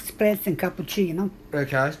having the espresso and cappuccino,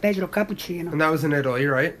 Okay. special cappuccino. And that was in Italy,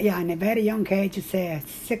 right? Yeah, in a very young age, it's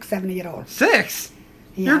 6, 7 year old. 6?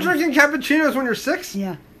 Yeah. You're drinking cappuccinos when you're 6?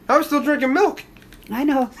 Yeah, I was still drinking milk. I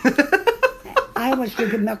know. I was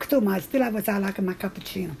drinking milk too. I like my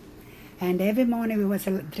cappuccino. And every morning we was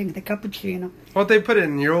drink the cappuccino. What they put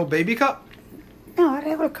in your old baby cup? No, a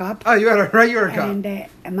regular cup. Oh, you had a regular cup.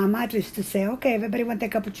 And my mother used to say, okay, everybody want a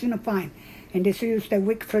cappuccino, fine. And they say you stay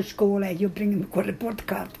week for school and you bring them a report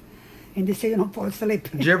card. And they say you don't fall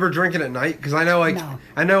asleep. Did you ever drink it at night? Because I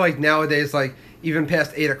know like nowadays, like even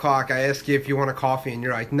past 8 o'clock, I ask you if you want a coffee, and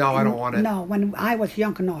you're like, no, I don't want it. No, when I was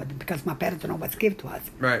young, no, because my parents don't know what's given to us.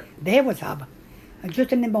 Right. They was have,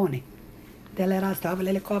 just in the morning. They let us to have a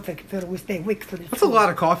little coffee before we stay week for the That's a lot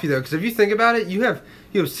of coffee though, because if you think about it, you have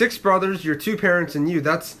 6 brothers, your 2 parents, and you.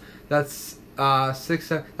 That's 6.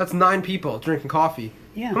 That's 9 people drinking coffee.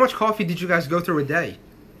 Yeah. How much coffee did you guys go through a day?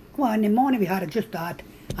 Well, in the morning we had just that.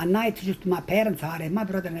 At night, just my parents had it. My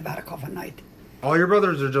brother never had a coffee at night. All your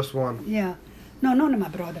brothers or just one? Yeah. No, none of my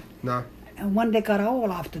brother. No. And when they got old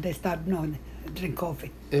after, they started, drink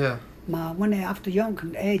coffee. Yeah. When they after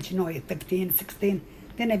young age, 15, 16,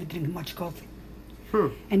 they never drink much coffee.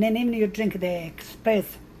 And then even you drink the express,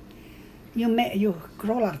 you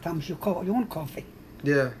grow a lot of times, you call your own coffee.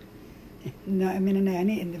 Yeah. No, I mean,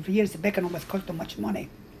 in the years back, it was cost too much money.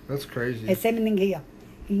 That's crazy. The same thing here.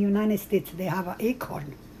 In the United States, they have an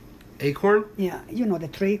acorn. Acorn? Yeah, you know the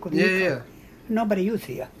tree called Yeah, acorn. yeah. Nobody uses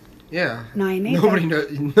here. Yeah. Now in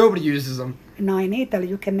Italy, Nobody uses them. now in Italy,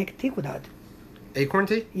 you can make tea with that. Acorn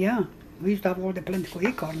tea? Yeah, we used to have all the plenty of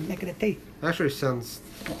acorn and make the tea. Actually, sounds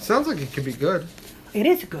like it could be good. It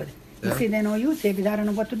is good. Yeah. You see, they don't use it, but I don't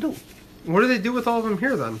know what to do. What do they do with all of them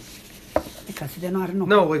here then? Because they don't know.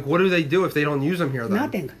 No, like what do they do if they don't use them here then?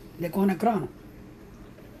 Nothing. They're going to ground.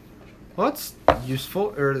 Well, that's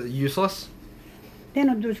useful or useless. They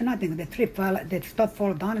don't do nothing. The stuff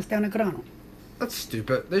fall down and stay on the ground. That's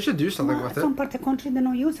stupid. They should do something with it. Some part of the country, they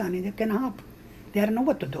don't use any. They can help. They don't know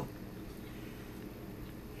what to do.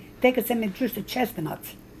 take some juice of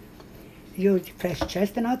chestnuts. Use fresh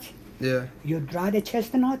chestnuts. Yeah. You dry the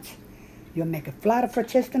chestnuts. You make a flour for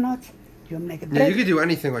chestnuts. You make a bread. Yeah, you could do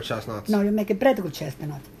anything with chestnuts. No, you make a bread with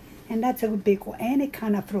chestnuts. And that's a good big any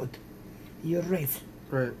kind of fruit you raise.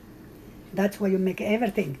 Right. That's why you make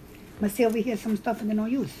everything. But see over here some stuff they don't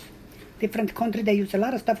use. Different country they use a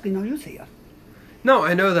lot of stuff they don't use here. No,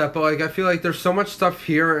 I know that, but like I feel like there's so much stuff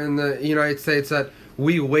here in the United States that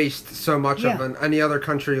we waste so much of, and any other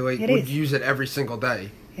country like would use it every single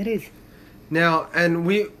day. It is. Now, and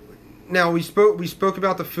we spoke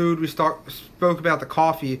about the food. We spoke about the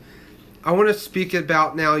coffee. I want to speak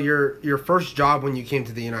about now your first job when you came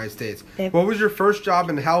to the United States. What was your first job,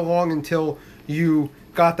 and how long until you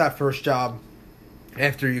got that first job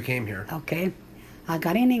after you came here? Okay. I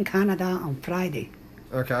got in Canada on Friday.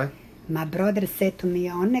 Okay. My brother said to me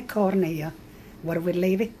on the corner here, where we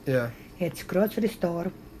live, it's grocery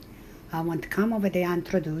store. I want to come over there and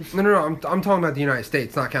introduce. No. I'm talking about the United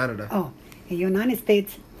States, not Canada. Oh, in the United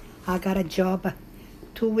States, I got a job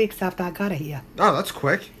 2 weeks after I got here. Oh, that's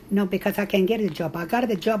quick. No, because I can't get a job. I got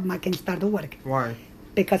the job, I can start the work. Why?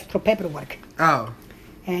 Because through paperwork. Oh.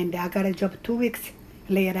 And I got a job 2 weeks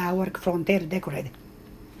later. I work frontier decorator.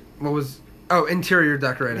 What was? Oh, interior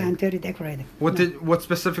decorating. Interior decorator. What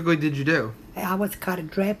specifically did you do? I was cutting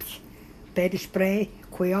drapes, bed spray,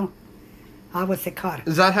 quill. I was a cutter.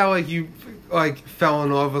 Is that how like you fell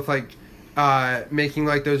in love with making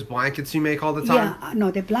like those blankets you make all the time? Yeah,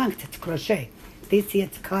 no, the blankets it's crochet. This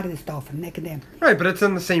is cutting stuff and making them. Right, but it's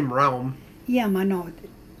in the same realm. Yeah, man, no,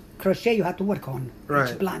 crochet you have to work on.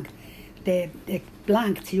 Right. Each blank. The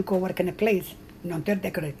blankets you go work in a place, they're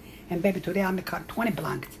decorated. And baby, today I'm cut 20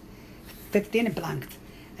 blankets, 15 blankets.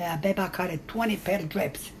 Baby, I cut 20 pair of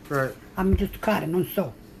drapes. Right. I'm just cutting, not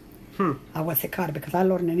sew. I was a cutter because I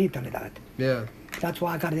learned in Italy that. Yeah. That's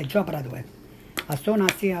why I got the job right away. As soon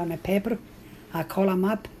as I see on the paper, I call him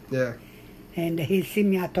up. Yeah. And he see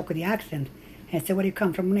me, I talk with the accent. And said, where you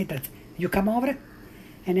come from? Italy. You come over?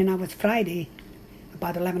 And then I was Friday,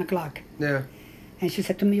 about 11 o'clock. Yeah. And she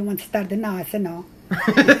said to me, you want to start now? I said, no.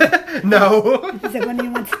 No. She said, when do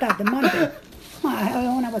you want to start? The Monday.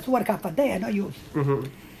 Well, when I was working for a day, I no use. Mm-hmm.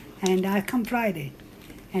 And I come Friday.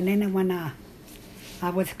 And then when I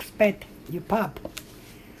was expect you pop,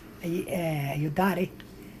 you daddy,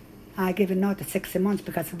 I give a notice 6 months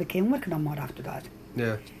because we can't work no more after that.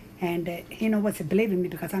 Yeah. And he know what's believing me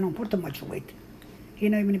because I don't put too much weight. He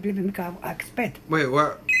not even believe me because I expect. Wait,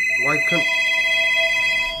 what?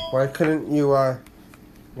 Why couldn't you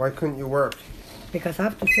work? Because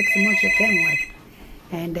after 6 months you can work.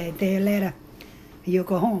 And a day later, you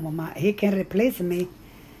go home. He can replace me.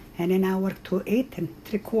 And then I work to 8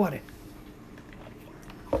 3/4.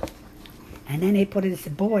 And then he put this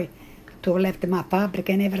boy to left my fabric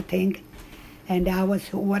and everything. And I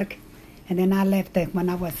was work. And then I left when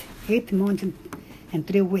I was 8 months and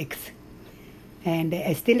 3 weeks. And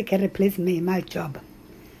I still can replace me in my job.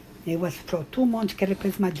 It was for 2 months can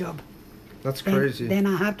replace my job. That's crazy. Then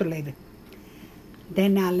I have to leave.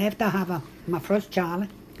 Then I left, I have my first child.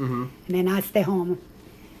 Mm-hmm. And then I stay home.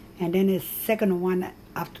 And then the second one,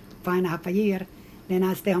 after 5.5 years, then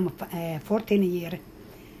I stay home 14 years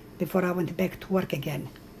before I went back to work again.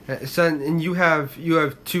 Son, and you have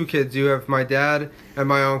 2 kids. You have my dad and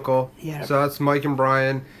my uncle. Yeah. So that's Mike and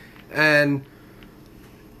Brian. And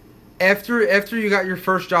after you got your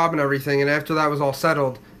first job and everything, and after that was all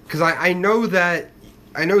settled, because I know that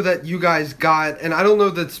you guys got, and I don't know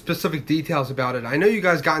the specific details about it. I know you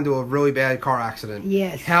guys got into a really bad car accident.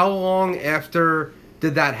 Yes. How long after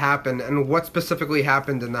did that happen, and what specifically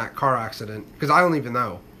happened in that car accident? Because I don't even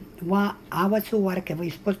know. Well, I was to work. We were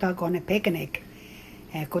supposed to go on a picnic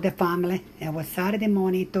with the family. It was Saturday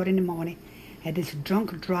morning, 3 in the morning. And this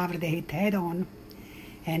drunk driver, they hit head on.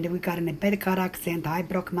 And we got in a bad car accident. I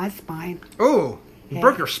broke my spine. Oh, you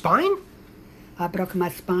broke your spine? I broke my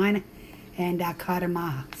spine. And I cut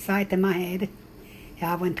my side of my head.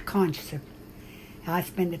 I went conscious. I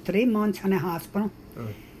spent 3 months in the hospital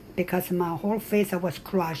because my whole face was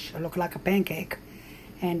crushed. I looked like a pancake.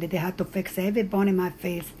 And they had to fix every bone in my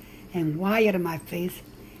face and wire my face.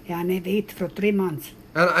 And I never eat for 3 months.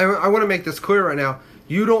 And I want to make this clear right now.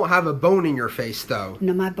 You don't have a bone in your face, though.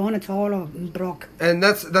 No, my bone is all broke. And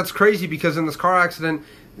that's crazy because in this car accident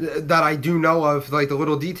that I do know of, like the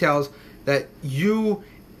little details, that you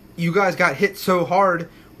guys got hit so hard.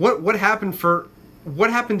 What happened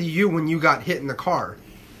to you when you got hit in the car?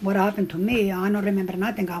 What happened to me, I don't remember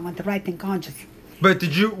nothing. I went right in conscious. But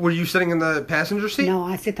were you sitting in the passenger seat? No,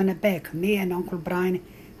 I sit in the back. Me and Uncle Brian,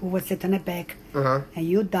 who was sitting in the back. Uh-huh. And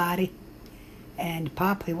you, Daddy, and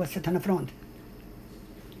Pop, he was sitting in the front.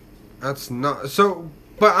 That's not... So,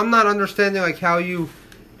 But I'm not understanding like how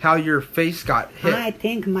your face got hit. I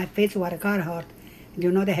think my face was got hurt.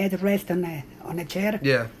 You know the headrest on a chair?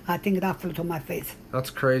 Yeah. I think that flew to my face.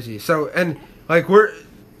 That's crazy. So, and like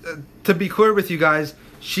to be clear with you guys,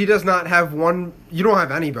 she does not have one, you don't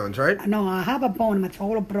have any bones, right? No, I have a bone, but it's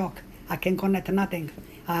all broke. I can connect to nothing.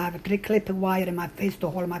 I have a 3 clipped wire in my face to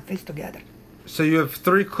hold my face together. So you have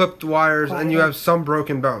 3 clipped wires and you have some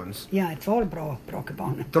broken bones. Yeah, it's all broken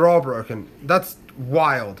bone. They're all broken. That's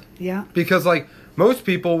wild. Yeah. Because like most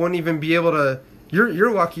people wouldn't even be able to,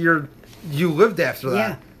 you're lucky you lived after that.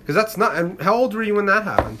 Yeah. Because that's not, and how old were you when that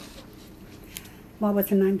happened? Well, it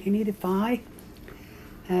was in 1985.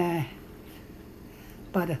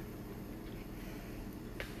 But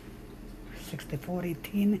 64,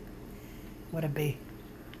 18, would it be?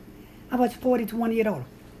 I was 41 years old.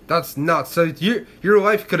 That's nuts. So your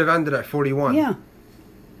life could have ended at 41. Yeah.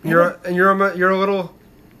 You're a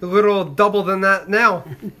little double than that now,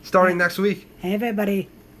 starting next week. Everybody,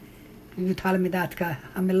 you telling me that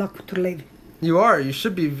I'm lucky to live. You are. You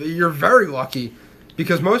should be. You're very lucky,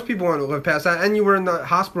 because most people want to live past that. And you were in the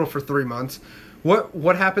hospital for 3 months.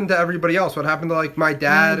 What happened to everybody else? What happened to like my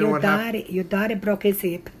dad and what happened? Your daddy broke his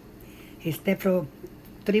hip. He stayed for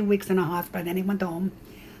 3 weeks in a hospital. Then he went home.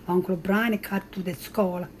 Uncle Brian cut to the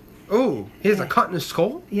skull. Oh, he has a cut in his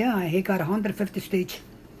skull? Yeah, he got 150 stitch.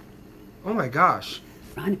 Oh my gosh.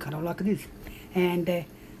 Brian cut all like this. And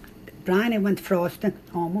Brian went frozen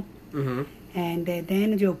home. Mm-hmm. And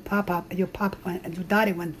then your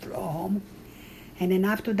daddy went home. And then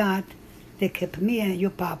after that, they kept me and your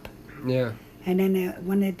pop. Yeah. And then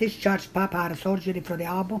when they discharged, Papa had a surgery for the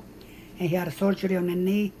elbow. And he had a surgery on the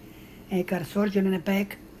knee. And he got a surgery in the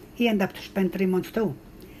back. He ended up to spend 3 months too.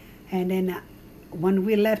 And then when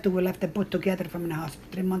we left the both together from the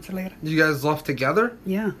hospital 3 months later. You guys left together?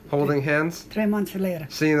 Yeah. Holding hands? 3 months later.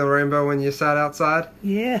 Seeing the rainbow when you sat outside?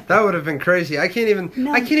 Yeah. That would have been crazy. I can't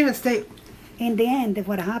even stay. In the end,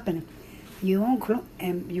 what happened, your uncle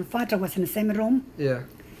and your father was in the same room. Yeah.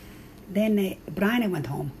 Then Brian went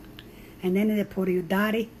home. And then they put your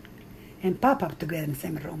daddy and Papa together in the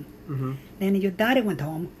same room. Mm-hmm. Then your daddy went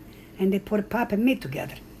home, and they put Papa and me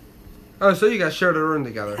together. Oh, so you guys shared a room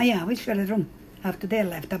together? Yeah, we shared a room after they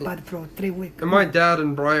left about for 3 weeks. And my dad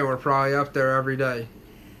and Brian were probably up there every day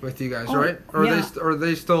with you guys, right? Or yeah. are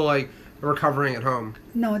they still like recovering at home?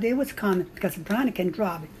 No, they was come because Brian can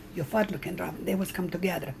drive. Your father can drive. They was come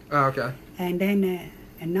together. Oh, okay. And then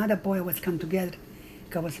another boy was come together.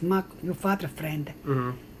 Because was Mark, your father's friend,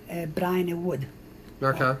 Brian Wood.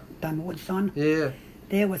 Okay. Tom Wood's son. Yeah.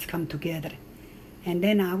 They was come together. And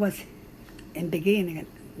then I was in beginning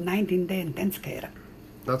 19 days intensive care.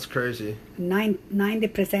 That's crazy.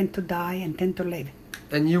 90% to die and 10 to live.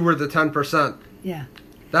 And you were the 10%. Yeah.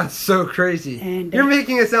 That's so crazy. And you're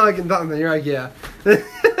making it sound like nothing. You're like, yeah.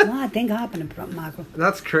 Well, thing happened, Marco.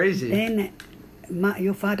 That's crazy. Then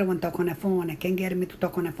your father won't talk on the phone. I can't get me to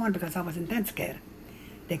talk on the phone because I was in intensive care.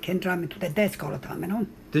 They can't drive me to the desk all the time, you know.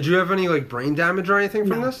 Did you have any like brain damage or anything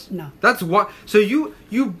from this? No. That's what. So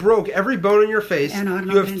you broke every bone in your face. Yeah, no,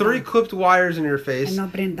 you have 3 clipped wires in your face. And no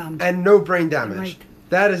brain damage. And no brain damage. Right.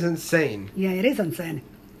 That is insane. Yeah, it is insane.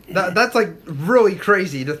 That's like really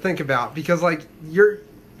crazy to think about because like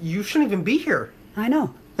you shouldn't even be here. I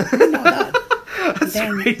know. I know that. That's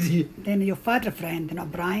crazy. Then your father friend,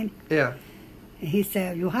 Brian. Yeah. He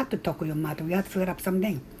said you have to talk to your mother. We have to figure out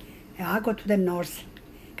something. And I go to the nurse.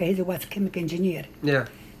 He was a chemical engineer. Yeah.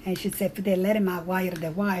 And she said, if they let him wire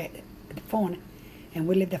the phone, and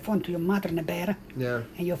we leave the phone to your mother in the bed, yeah,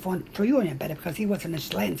 and your phone to you in the bed, because he was in the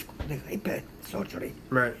lens, the hip surgery.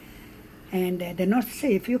 Right. And the nurse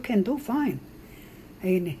said, if you can do, fine.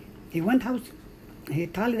 And he went out, he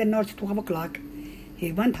told the nurse 12 o'clock,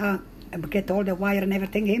 he went out and get all the wire and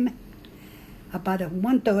everything in. About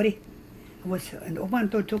 1:30, it was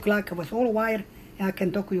 1:30, 2 o'clock, it was all wire. I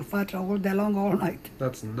can talk to your father all day long, all night.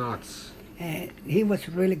 That's nuts. He was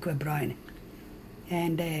really good, Brian.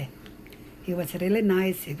 And he was really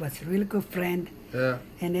nice. He was a really good friend. Yeah.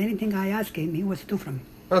 And anything I asked him, he was do for me.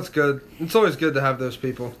 That's good. It's always good to have those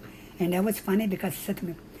people. And that was funny because he said to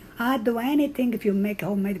me, I'd do anything if you make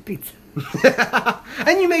homemade pizza.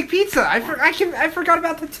 And you make pizza. I forgot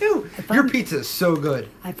about that too. Your pizza is so good.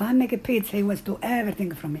 If I make a pizza, he was do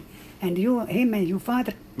everything for me. And him and your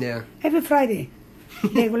father, yeah, every Friday,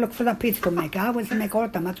 they would look for the pizza to make. I was make all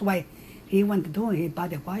the time. That's why he went to do it. He bought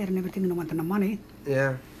the wire and everything and wanted the money.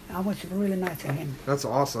 Yeah. I was really nice to him. That's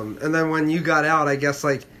awesome. And then when you got out, I guess,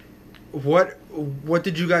 like, what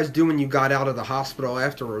did you guys do when you got out of the hospital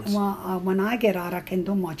afterwards? Well, when I get out, I can't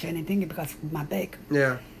do much anything because of my back.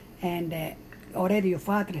 Yeah. And already your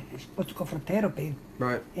father is supposed to go for therapy.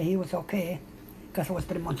 Right. And he was okay. because it was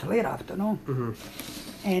 3 months later after, no?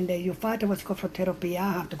 Mm-hmm. And your father was go for therapy.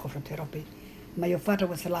 I have to go for therapy. But your father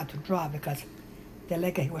was allowed to drive because the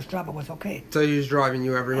leg he was driving was okay. So he was driving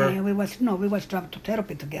you everywhere? And we was driving to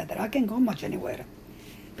therapy together. I can't go much anywhere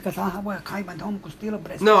because I went home with steel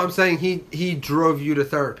breast. No, I'm saying he drove you to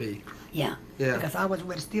therapy. Yeah. Yeah. Because I was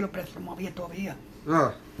with steel breast from over here to over here.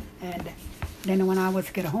 Oh. And then when I was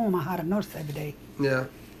get home, I had a nurse every day. Yeah.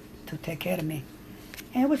 To take care of me.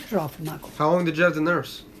 And it was rough, Michael. How long did you have the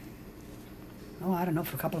nurse? Oh, I don't know,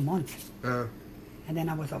 for a couple of months. And then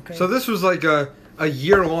I was okay. So this was like a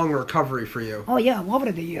year-long recovery for you? Oh, yeah,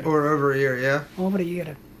 over the year. Or over a year, yeah? Over a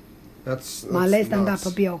year. That's my legs turned up nuts.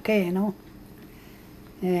 to be okay, you know?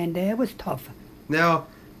 And it was tough. Now,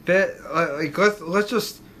 like let's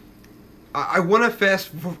just... I want to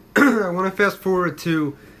fast forward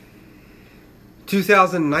to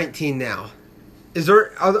 2019 now. Is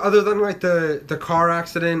there, other than like the car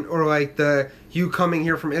accident or like you coming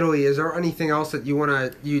here from Italy, is there anything else that you want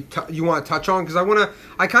to touch on? Because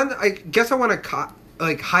I guess I want to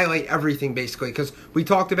like highlight everything basically, because we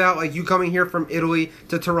talked about like you coming here from Italy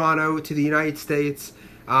to Toronto to the United States,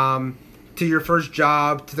 to your first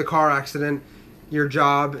job, to the car accident, your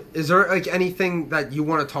job. Is there like anything that you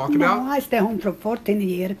want to talk about? No, I stayed home for 14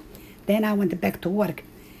 years. Then I went back to work.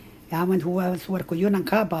 I was work with Union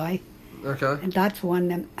Carbide. Okay. And that's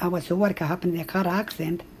when I was at work. I happened in a car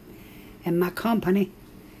accident. And my company,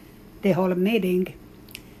 they hold a meeting.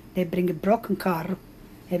 They bring a broken car,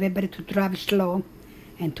 everybody to drive slow,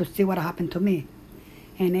 and to see what happened to me.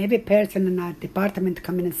 And every person in our department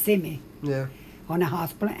come in and see me. Yeah. On a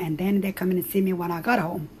hospital, and then they come in and see me when I got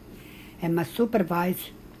home. And my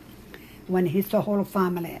supervisor, when he saw whole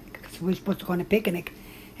family, because we were supposed to go on a picnic,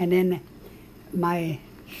 and then my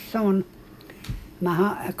son,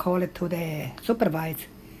 I called it to the supervisor,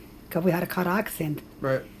 because we had a car accident.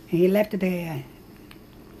 Right. And he left the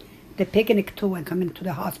picnic too and come into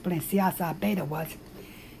the hospital and see us how bad it was.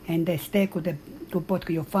 And they stayed with both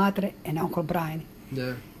your father and Uncle Brian.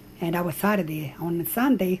 Yeah. And I was Saturday. On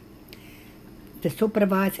Sunday, the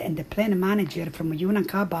supervisor and the plant manager from Union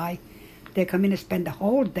Carbide, they come in and spend the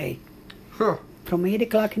whole day. Huh. From 8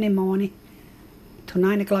 o'clock in the morning to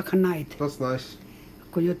 9 o'clock at night. That's nice.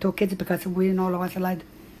 Because you two kids, because we didn't all of us allowed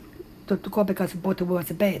to go because both of us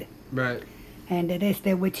was bad. Right. And they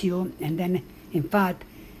stay with you. And then, in fact,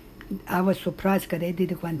 I was surprised because they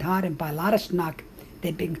did went hard and buy a lot of snack.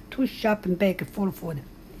 They bring 2 shopping bags full of food.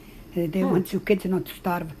 And they want your kids not to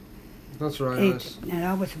starve. That's really nice. And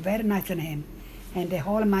I was very nice on him. And they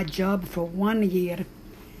hold my job for 1 year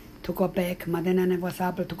to go back. But then I was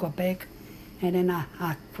able to go back. And then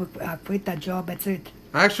I quit that job. That's it.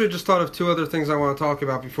 I actually just thought of 2 other things I want to talk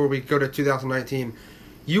about before we go to 2019.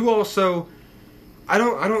 You also, I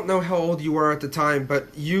don't know how old you were at the time, but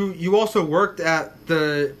you also worked at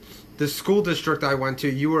the school district I went to.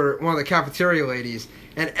 You were one of the cafeteria ladies,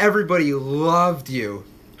 and everybody loved you.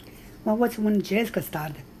 Well, what's when Jessica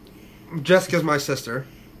started? Jessica's my sister.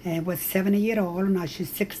 And was 7 years old. Now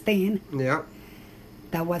she's 16. Yeah.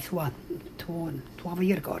 That was what, 12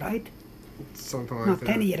 years ago, right? Something like No, that.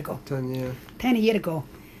 10 years ago. 10, yeah. 10 years ago,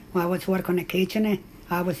 when I was working in the kitchen,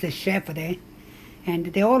 I was the chef there, and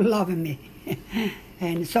they all loved me.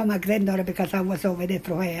 And so my granddaughter, because I was over there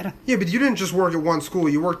through her. Yeah, but you didn't just work at one school.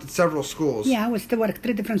 You worked at several schools. Yeah, I was to work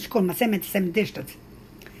 3 different schools, my same districts.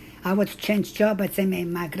 I would change job, but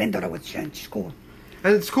my granddaughter would change school.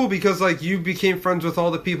 And it's cool because, like, you became friends with all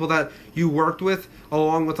the people that you worked with,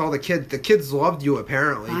 along with all the kids. The kids loved you,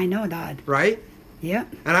 apparently. I know that. Right? Yeah.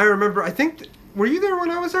 And I remember, were you there when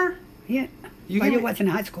I was there? Yeah. You was in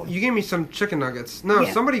high school. You gave me some chicken nuggets. No,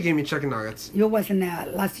 Yeah. somebody gave me chicken nuggets. You was in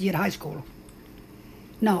last year high school.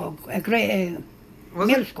 No, Was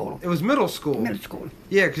middle it? school. It was middle school. Middle school.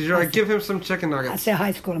 Yeah, because you're like, give him some chicken nuggets. I said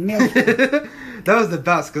high school, middle school. That was the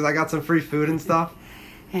best, because I got some free food and stuff.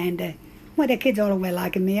 And, well, the kids all were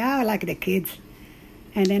liking me. I like the kids.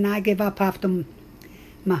 And then I gave up after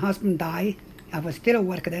my husband died. I was still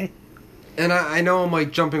working there. And I know I'm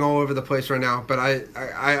like jumping all over the place right now, but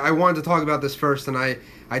I wanted to talk about this first, and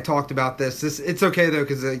I talked about this. It's okay though,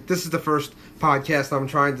 because this is the first podcast. I'm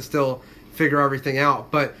trying to still figure everything out,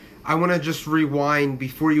 but I want to just rewind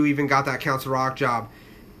before you even got that Council Rock job,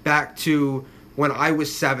 back to when I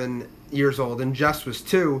was 7 years old and Jess was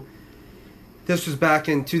 2. This was back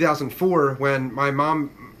in 2004 when my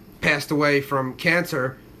mom passed away from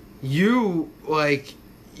cancer. You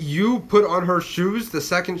put on her shoes the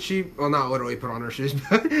second not literally put on her shoes,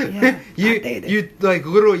 but Yeah, you like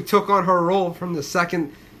literally took on her role from the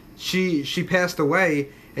second she passed away,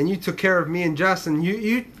 and you took care of me and Jess, and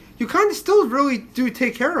you kind of still really do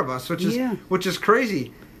take care of us, which is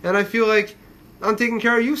crazy. And I feel like I'm taking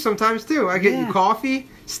care of you sometimes too. I get you coffee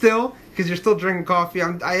still because you're still drinking coffee.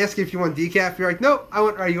 I ask you if you want decaf. You're like, nope, I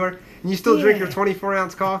want regular. And you still drink your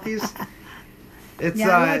 24-ounce coffees. It's,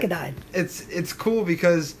 I like that. It's cool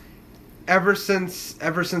because ever since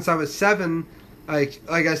I was 7, like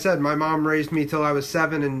I said, my mom raised me till I was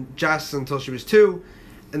 7 and Jess until she was 2,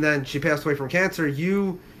 and then she passed away from cancer.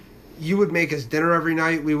 You would make us dinner every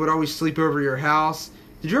night. We would always sleep over your house.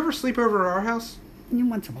 Did you ever sleep over at our house?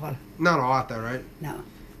 Once in a while. Not a lot, though, right? No.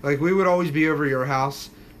 Like, we would always be over your house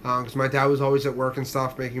because my dad was always at work and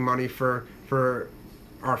stuff, making money for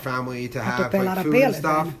our family to have like food and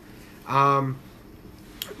stuff.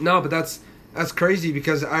 No, but that's crazy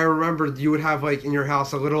because I remember you would have like in your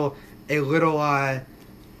house a little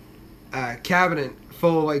cabinet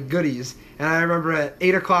full of like goodies, and I remember at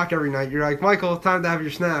 8 o'clock every night you're like, Michael, time to have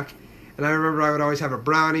your snack, and I remember I would always have a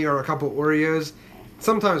brownie or a couple Oreos.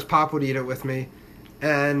 Sometimes Pop would eat it with me,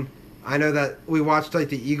 and I know that we watched like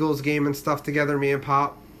the Eagles game and stuff together, me and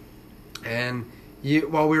Pop, and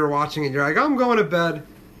while we were watching it, you're like, I'm going to bed.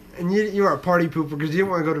 And you were a party pooper because you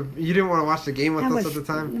didn't want to watch the game with us at the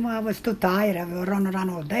time. Well, I was too tired. I would run around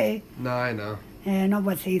all day. No, I know. And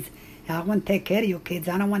nobody says, I want to take care of you kids.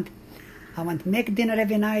 I want to make dinner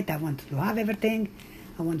every night. I want to have everything.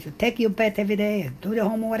 I want to take you to bed every day, do the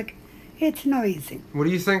homework. It's not easy. What do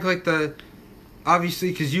you think, like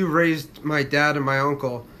obviously, because you raised my dad and my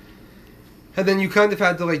uncle, and then you kind of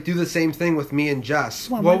had to like do the same thing with me and Jess.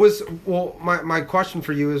 My question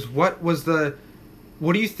for you is, what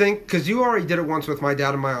do you think, because you already did it once with my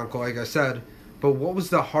dad and my uncle, like I said, but what was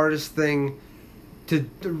the hardest thing to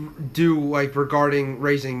do, like, regarding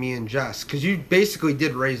raising me and Jess? Because you basically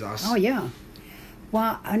did raise us. Oh, yeah.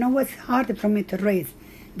 Well, I know it's hard for me to raise.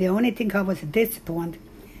 The only thing I was disappointed,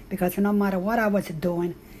 because no matter what I was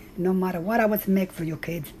doing, no matter what I was making for you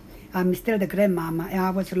kids, I'm still the grandmama, and I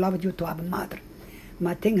always loved you to have a mother.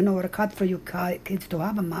 My thing never cut for you kids to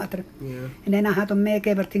have a mother. Yeah. And then I had to make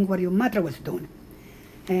everything what your mother was doing.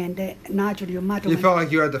 And naturally, your mother... You felt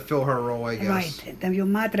like you had to fill her role, I guess. Right. Then your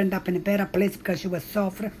mother ended up in a better place because she was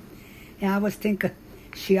suffering. And I was thinking,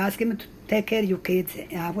 she asked me to take care of you kids.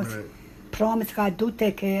 And I was promised I do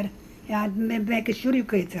take care. And I'm making sure you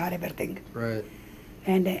kids had everything. Right.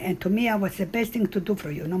 And to me, it was the best thing to do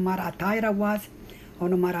for you. No matter how tired I was, or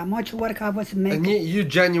no matter how much work I was making. And you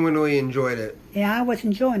genuinely enjoyed it. Yeah, I was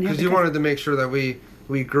enjoying it. Because you wanted to make sure that we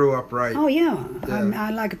grew up right. Oh, yeah.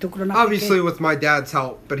 I like to grow up. Obviously with my dad's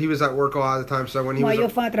help, but he was at work a lot of the time, so when he was... Well, your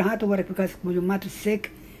father had to work because when your mother's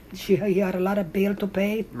sick, he had a lot of bill to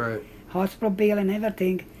pay. Right. Hospital bill and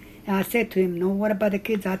everything. And I said to him, no, what about the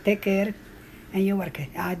kids? I'll take care. And you work.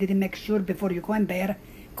 I didn't make sure before you go in there,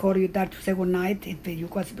 call you there to say good night. If you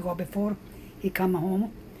got to go before, he come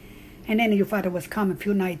home. And then your father was coming a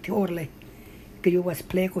few nights early. Because you was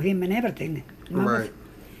playing with him and everything. Right.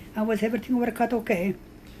 Everything worked out okay.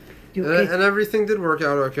 And everything did work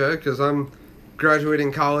out okay, because I'm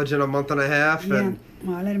graduating college in a month and a half. Yeah, and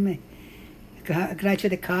well, let me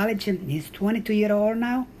graduate college, and he's 22 years old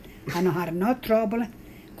now. I know how to no trouble,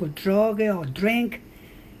 could drug or drink,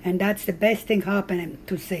 and that's the best thing happening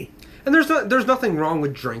to see. And there's nothing wrong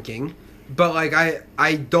with drinking, but like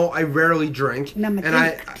I rarely drink. No,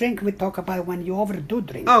 drink we talk about when you overdo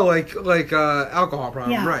drink. Oh, like alcohol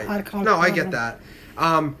problem, yeah, right? Alcohol no, problem. I get that.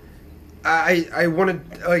 I wanted,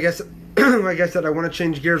 like I said, I want to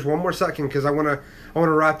change gears one more second because I want to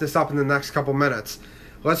wrap this up in the next couple minutes.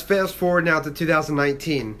 Let's fast forward now to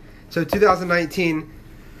 2019. So 2019,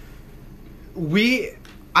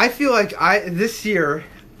 I feel like this year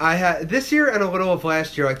and a little of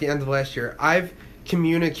last year, like the end of last year, I've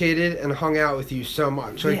communicated and hung out with you so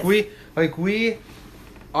much. Like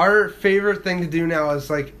our favorite thing to do now is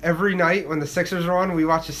like every night when the Sixers are on, we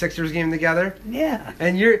watch the Sixers game together. Yeah.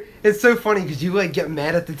 And it's so funny because you like get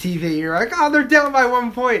mad at the TV. You're like, oh, they're down by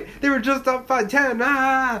 1 point. They were just up by 10.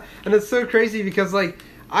 And it's so crazy because like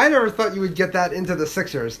I never thought you would get that into the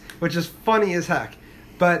Sixers, which is funny as heck.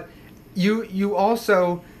 But we don't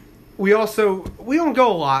go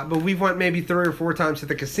a lot, but we went maybe 3 or 4 times to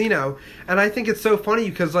the casino. And I think it's so funny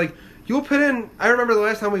because like you'll put in, I remember the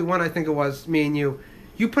last time we went, I think it was me and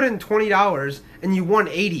you put in $20 and you won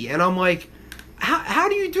 $80, and I'm like, how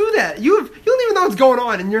do you do that? You don't even know what's going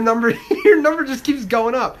on, and your number just keeps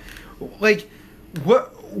going up. Like,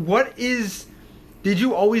 what is? Did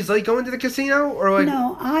you always like going to the casino, or like?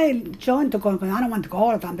 No, I joined to go. I don't want to go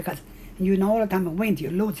all the time because you know all the time you win,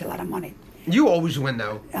 you lose a lot of money. You always win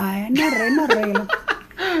though. Not really.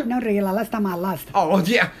 Not really. Last time I lost. Oh well,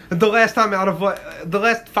 yeah. The last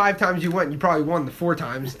 5 times you went, you probably won the 4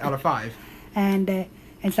 times out of 5. And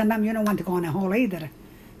sometimes you don't want to go on a hole either.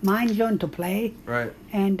 My enjoying to play. Right.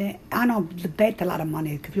 And I know to bet a lot of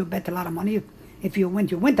money. If you bet a lot of money, if you win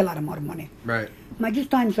a lot of more money. Right. I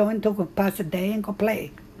just enjoying to go pass the day and go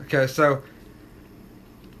play. Okay, so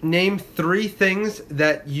name 3 things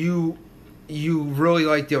that you really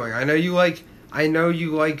like doing. I know you like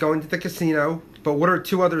going to the casino, but what are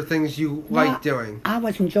 2 other things you like doing? I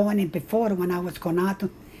was enjoying it before when I was going out to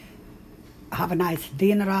have a nice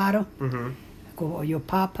dinner out. Mm-hmm. Go with your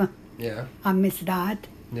papa. Yeah. I miss that.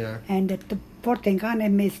 Yeah. And the fourth thing I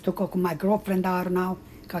miss to go with my girlfriend out now.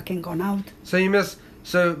 I can go out.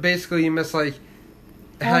 So basically you miss like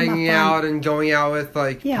All hanging my fun. out and going out with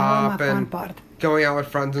like Yeah, all Pop my fun and part. going out with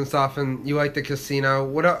friends and stuff, and you like the casino.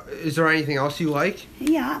 Is there anything else you like?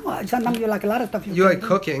 Yeah, well, sometimes you like a lot of stuff. You can like do.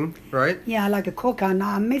 cooking, right? Yeah, I like to cook and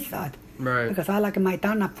I miss that. Right. Because I like my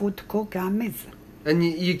Dana food to cook, I miss. And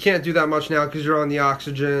you can't do that much now because you're on the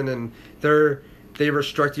oxygen, and they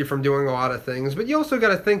restrict you from doing a lot of things. But you also got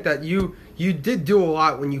to think that you did do a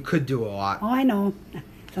lot when you could do a lot. Oh, I know.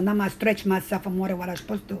 So now I stretch myself more than what I'm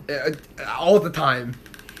supposed to. All the time.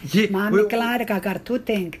 I'm glad I got 2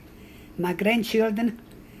 things. My grandchildren,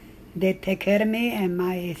 they take care of me, and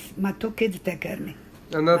my 2 kids take care of me.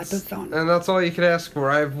 And my 2 sons. that's all you could ask for.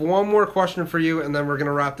 I have one more question for you, and then we're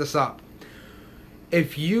gonna wrap this up.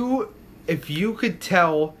 If you could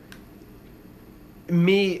tell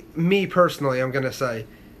me personally, I'm gonna say,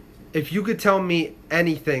 if you could tell me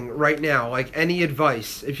anything right now, like any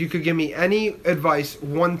advice, if you could give me any advice,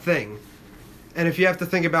 one thing, and if you have to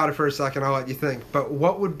think about it for a second, I'll let you think, but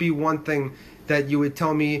what would be one thing that you would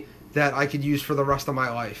tell me that I could use for the rest of my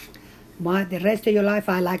life? Well, the rest of your life,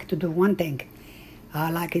 I like to do one thing. I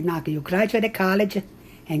like it now. You graduate college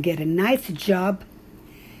and get a nice job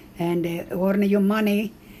and earn your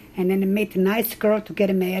money and then meet a nice girl to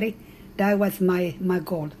get married. That was my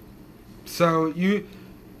goal. So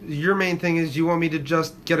your main thing is you want me to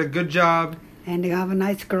just get a good job and have a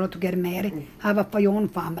nice girl to get married, have a for your own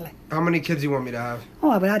family. How many kids you want me to have?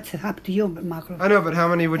 Oh, but that's up to you, Michael. I know, but how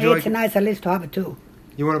many would you like? It's a nice list to have it too.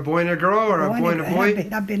 You want a boy and a girl, or a boy and a boy?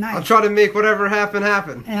 That'd be nice. I'll try to make whatever happen.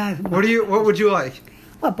 What would you like?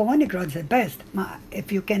 Well, boy and a girl is the best.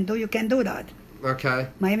 If you can do that. Okay.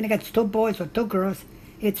 Even if it's 2 boys or 2 girls,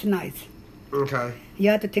 it's nice. Okay. You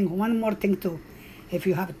have to think one more thing too. If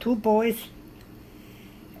you have 2 boys,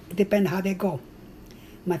 it depends how they go.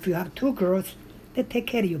 But if you have 2 girls, they take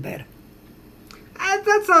care of you better.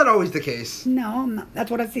 That's not always the case. No,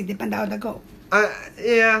 that's what I see. Depends how they go.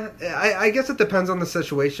 Yeah, I guess it depends on the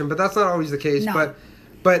situation, but that's not always the case. No.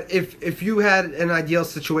 But if you had an ideal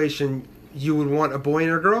situation, you would want a boy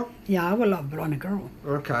and a girl? Yeah, I would love a boy and a girl.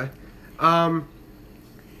 Okay.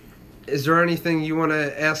 Is there anything you want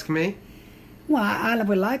to ask me? Well, I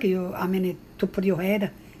would like you, to put your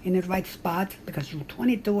head in the right spot because you're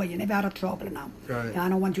 22 and you're never out of trouble now. Right. I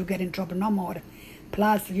don't want you to get in trouble no more.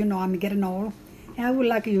 Plus, I'm getting old. And I would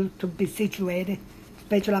like you to be situated,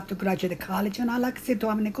 especially after graduate college, and I like to see to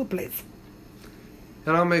I'm in a good place.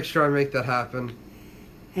 And I'll make sure I make that happen.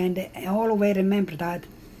 And always remember that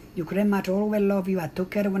your grandmother always loved you. I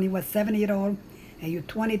took care of when you were 7 years old, and you're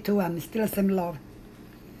 22. I'm still the same love.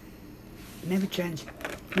 Never change,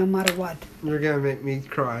 no matter what. You're gonna make me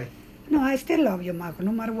cry. No, I still love you, Marco,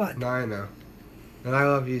 no matter what. No, I know. And I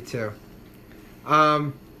love you too.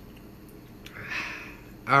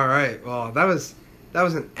 Alright, well, that was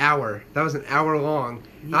an hour. That was an hour long.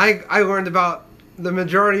 Yeah. I learned about the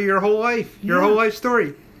majority of your whole life. Your whole life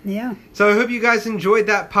story. Yeah. So I hope you guys enjoyed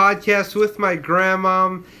that podcast with my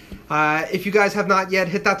grandmom. If you guys have not yet,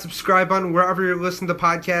 hit that subscribe button wherever you're listening to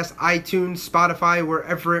podcasts, iTunes, Spotify,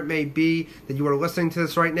 wherever it may be that you are listening to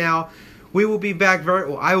this right now. I will be back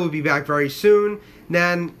very soon.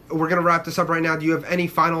 Then we're going to wrap this up right now. Do you have any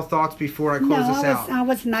final thoughts before I close this out? No, it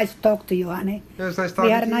was nice to talk to you, honey. It was nice talking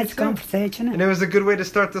to you. We had a nice conversation. And it was a good way to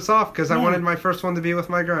start this off because I wanted my first one to be with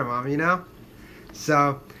my grandmom,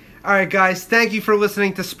 So, all right, guys. Thank you for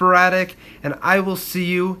listening to Speradic, and I will see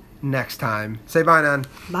you next time. Say bye, Nan.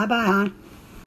 Bye-bye, hon.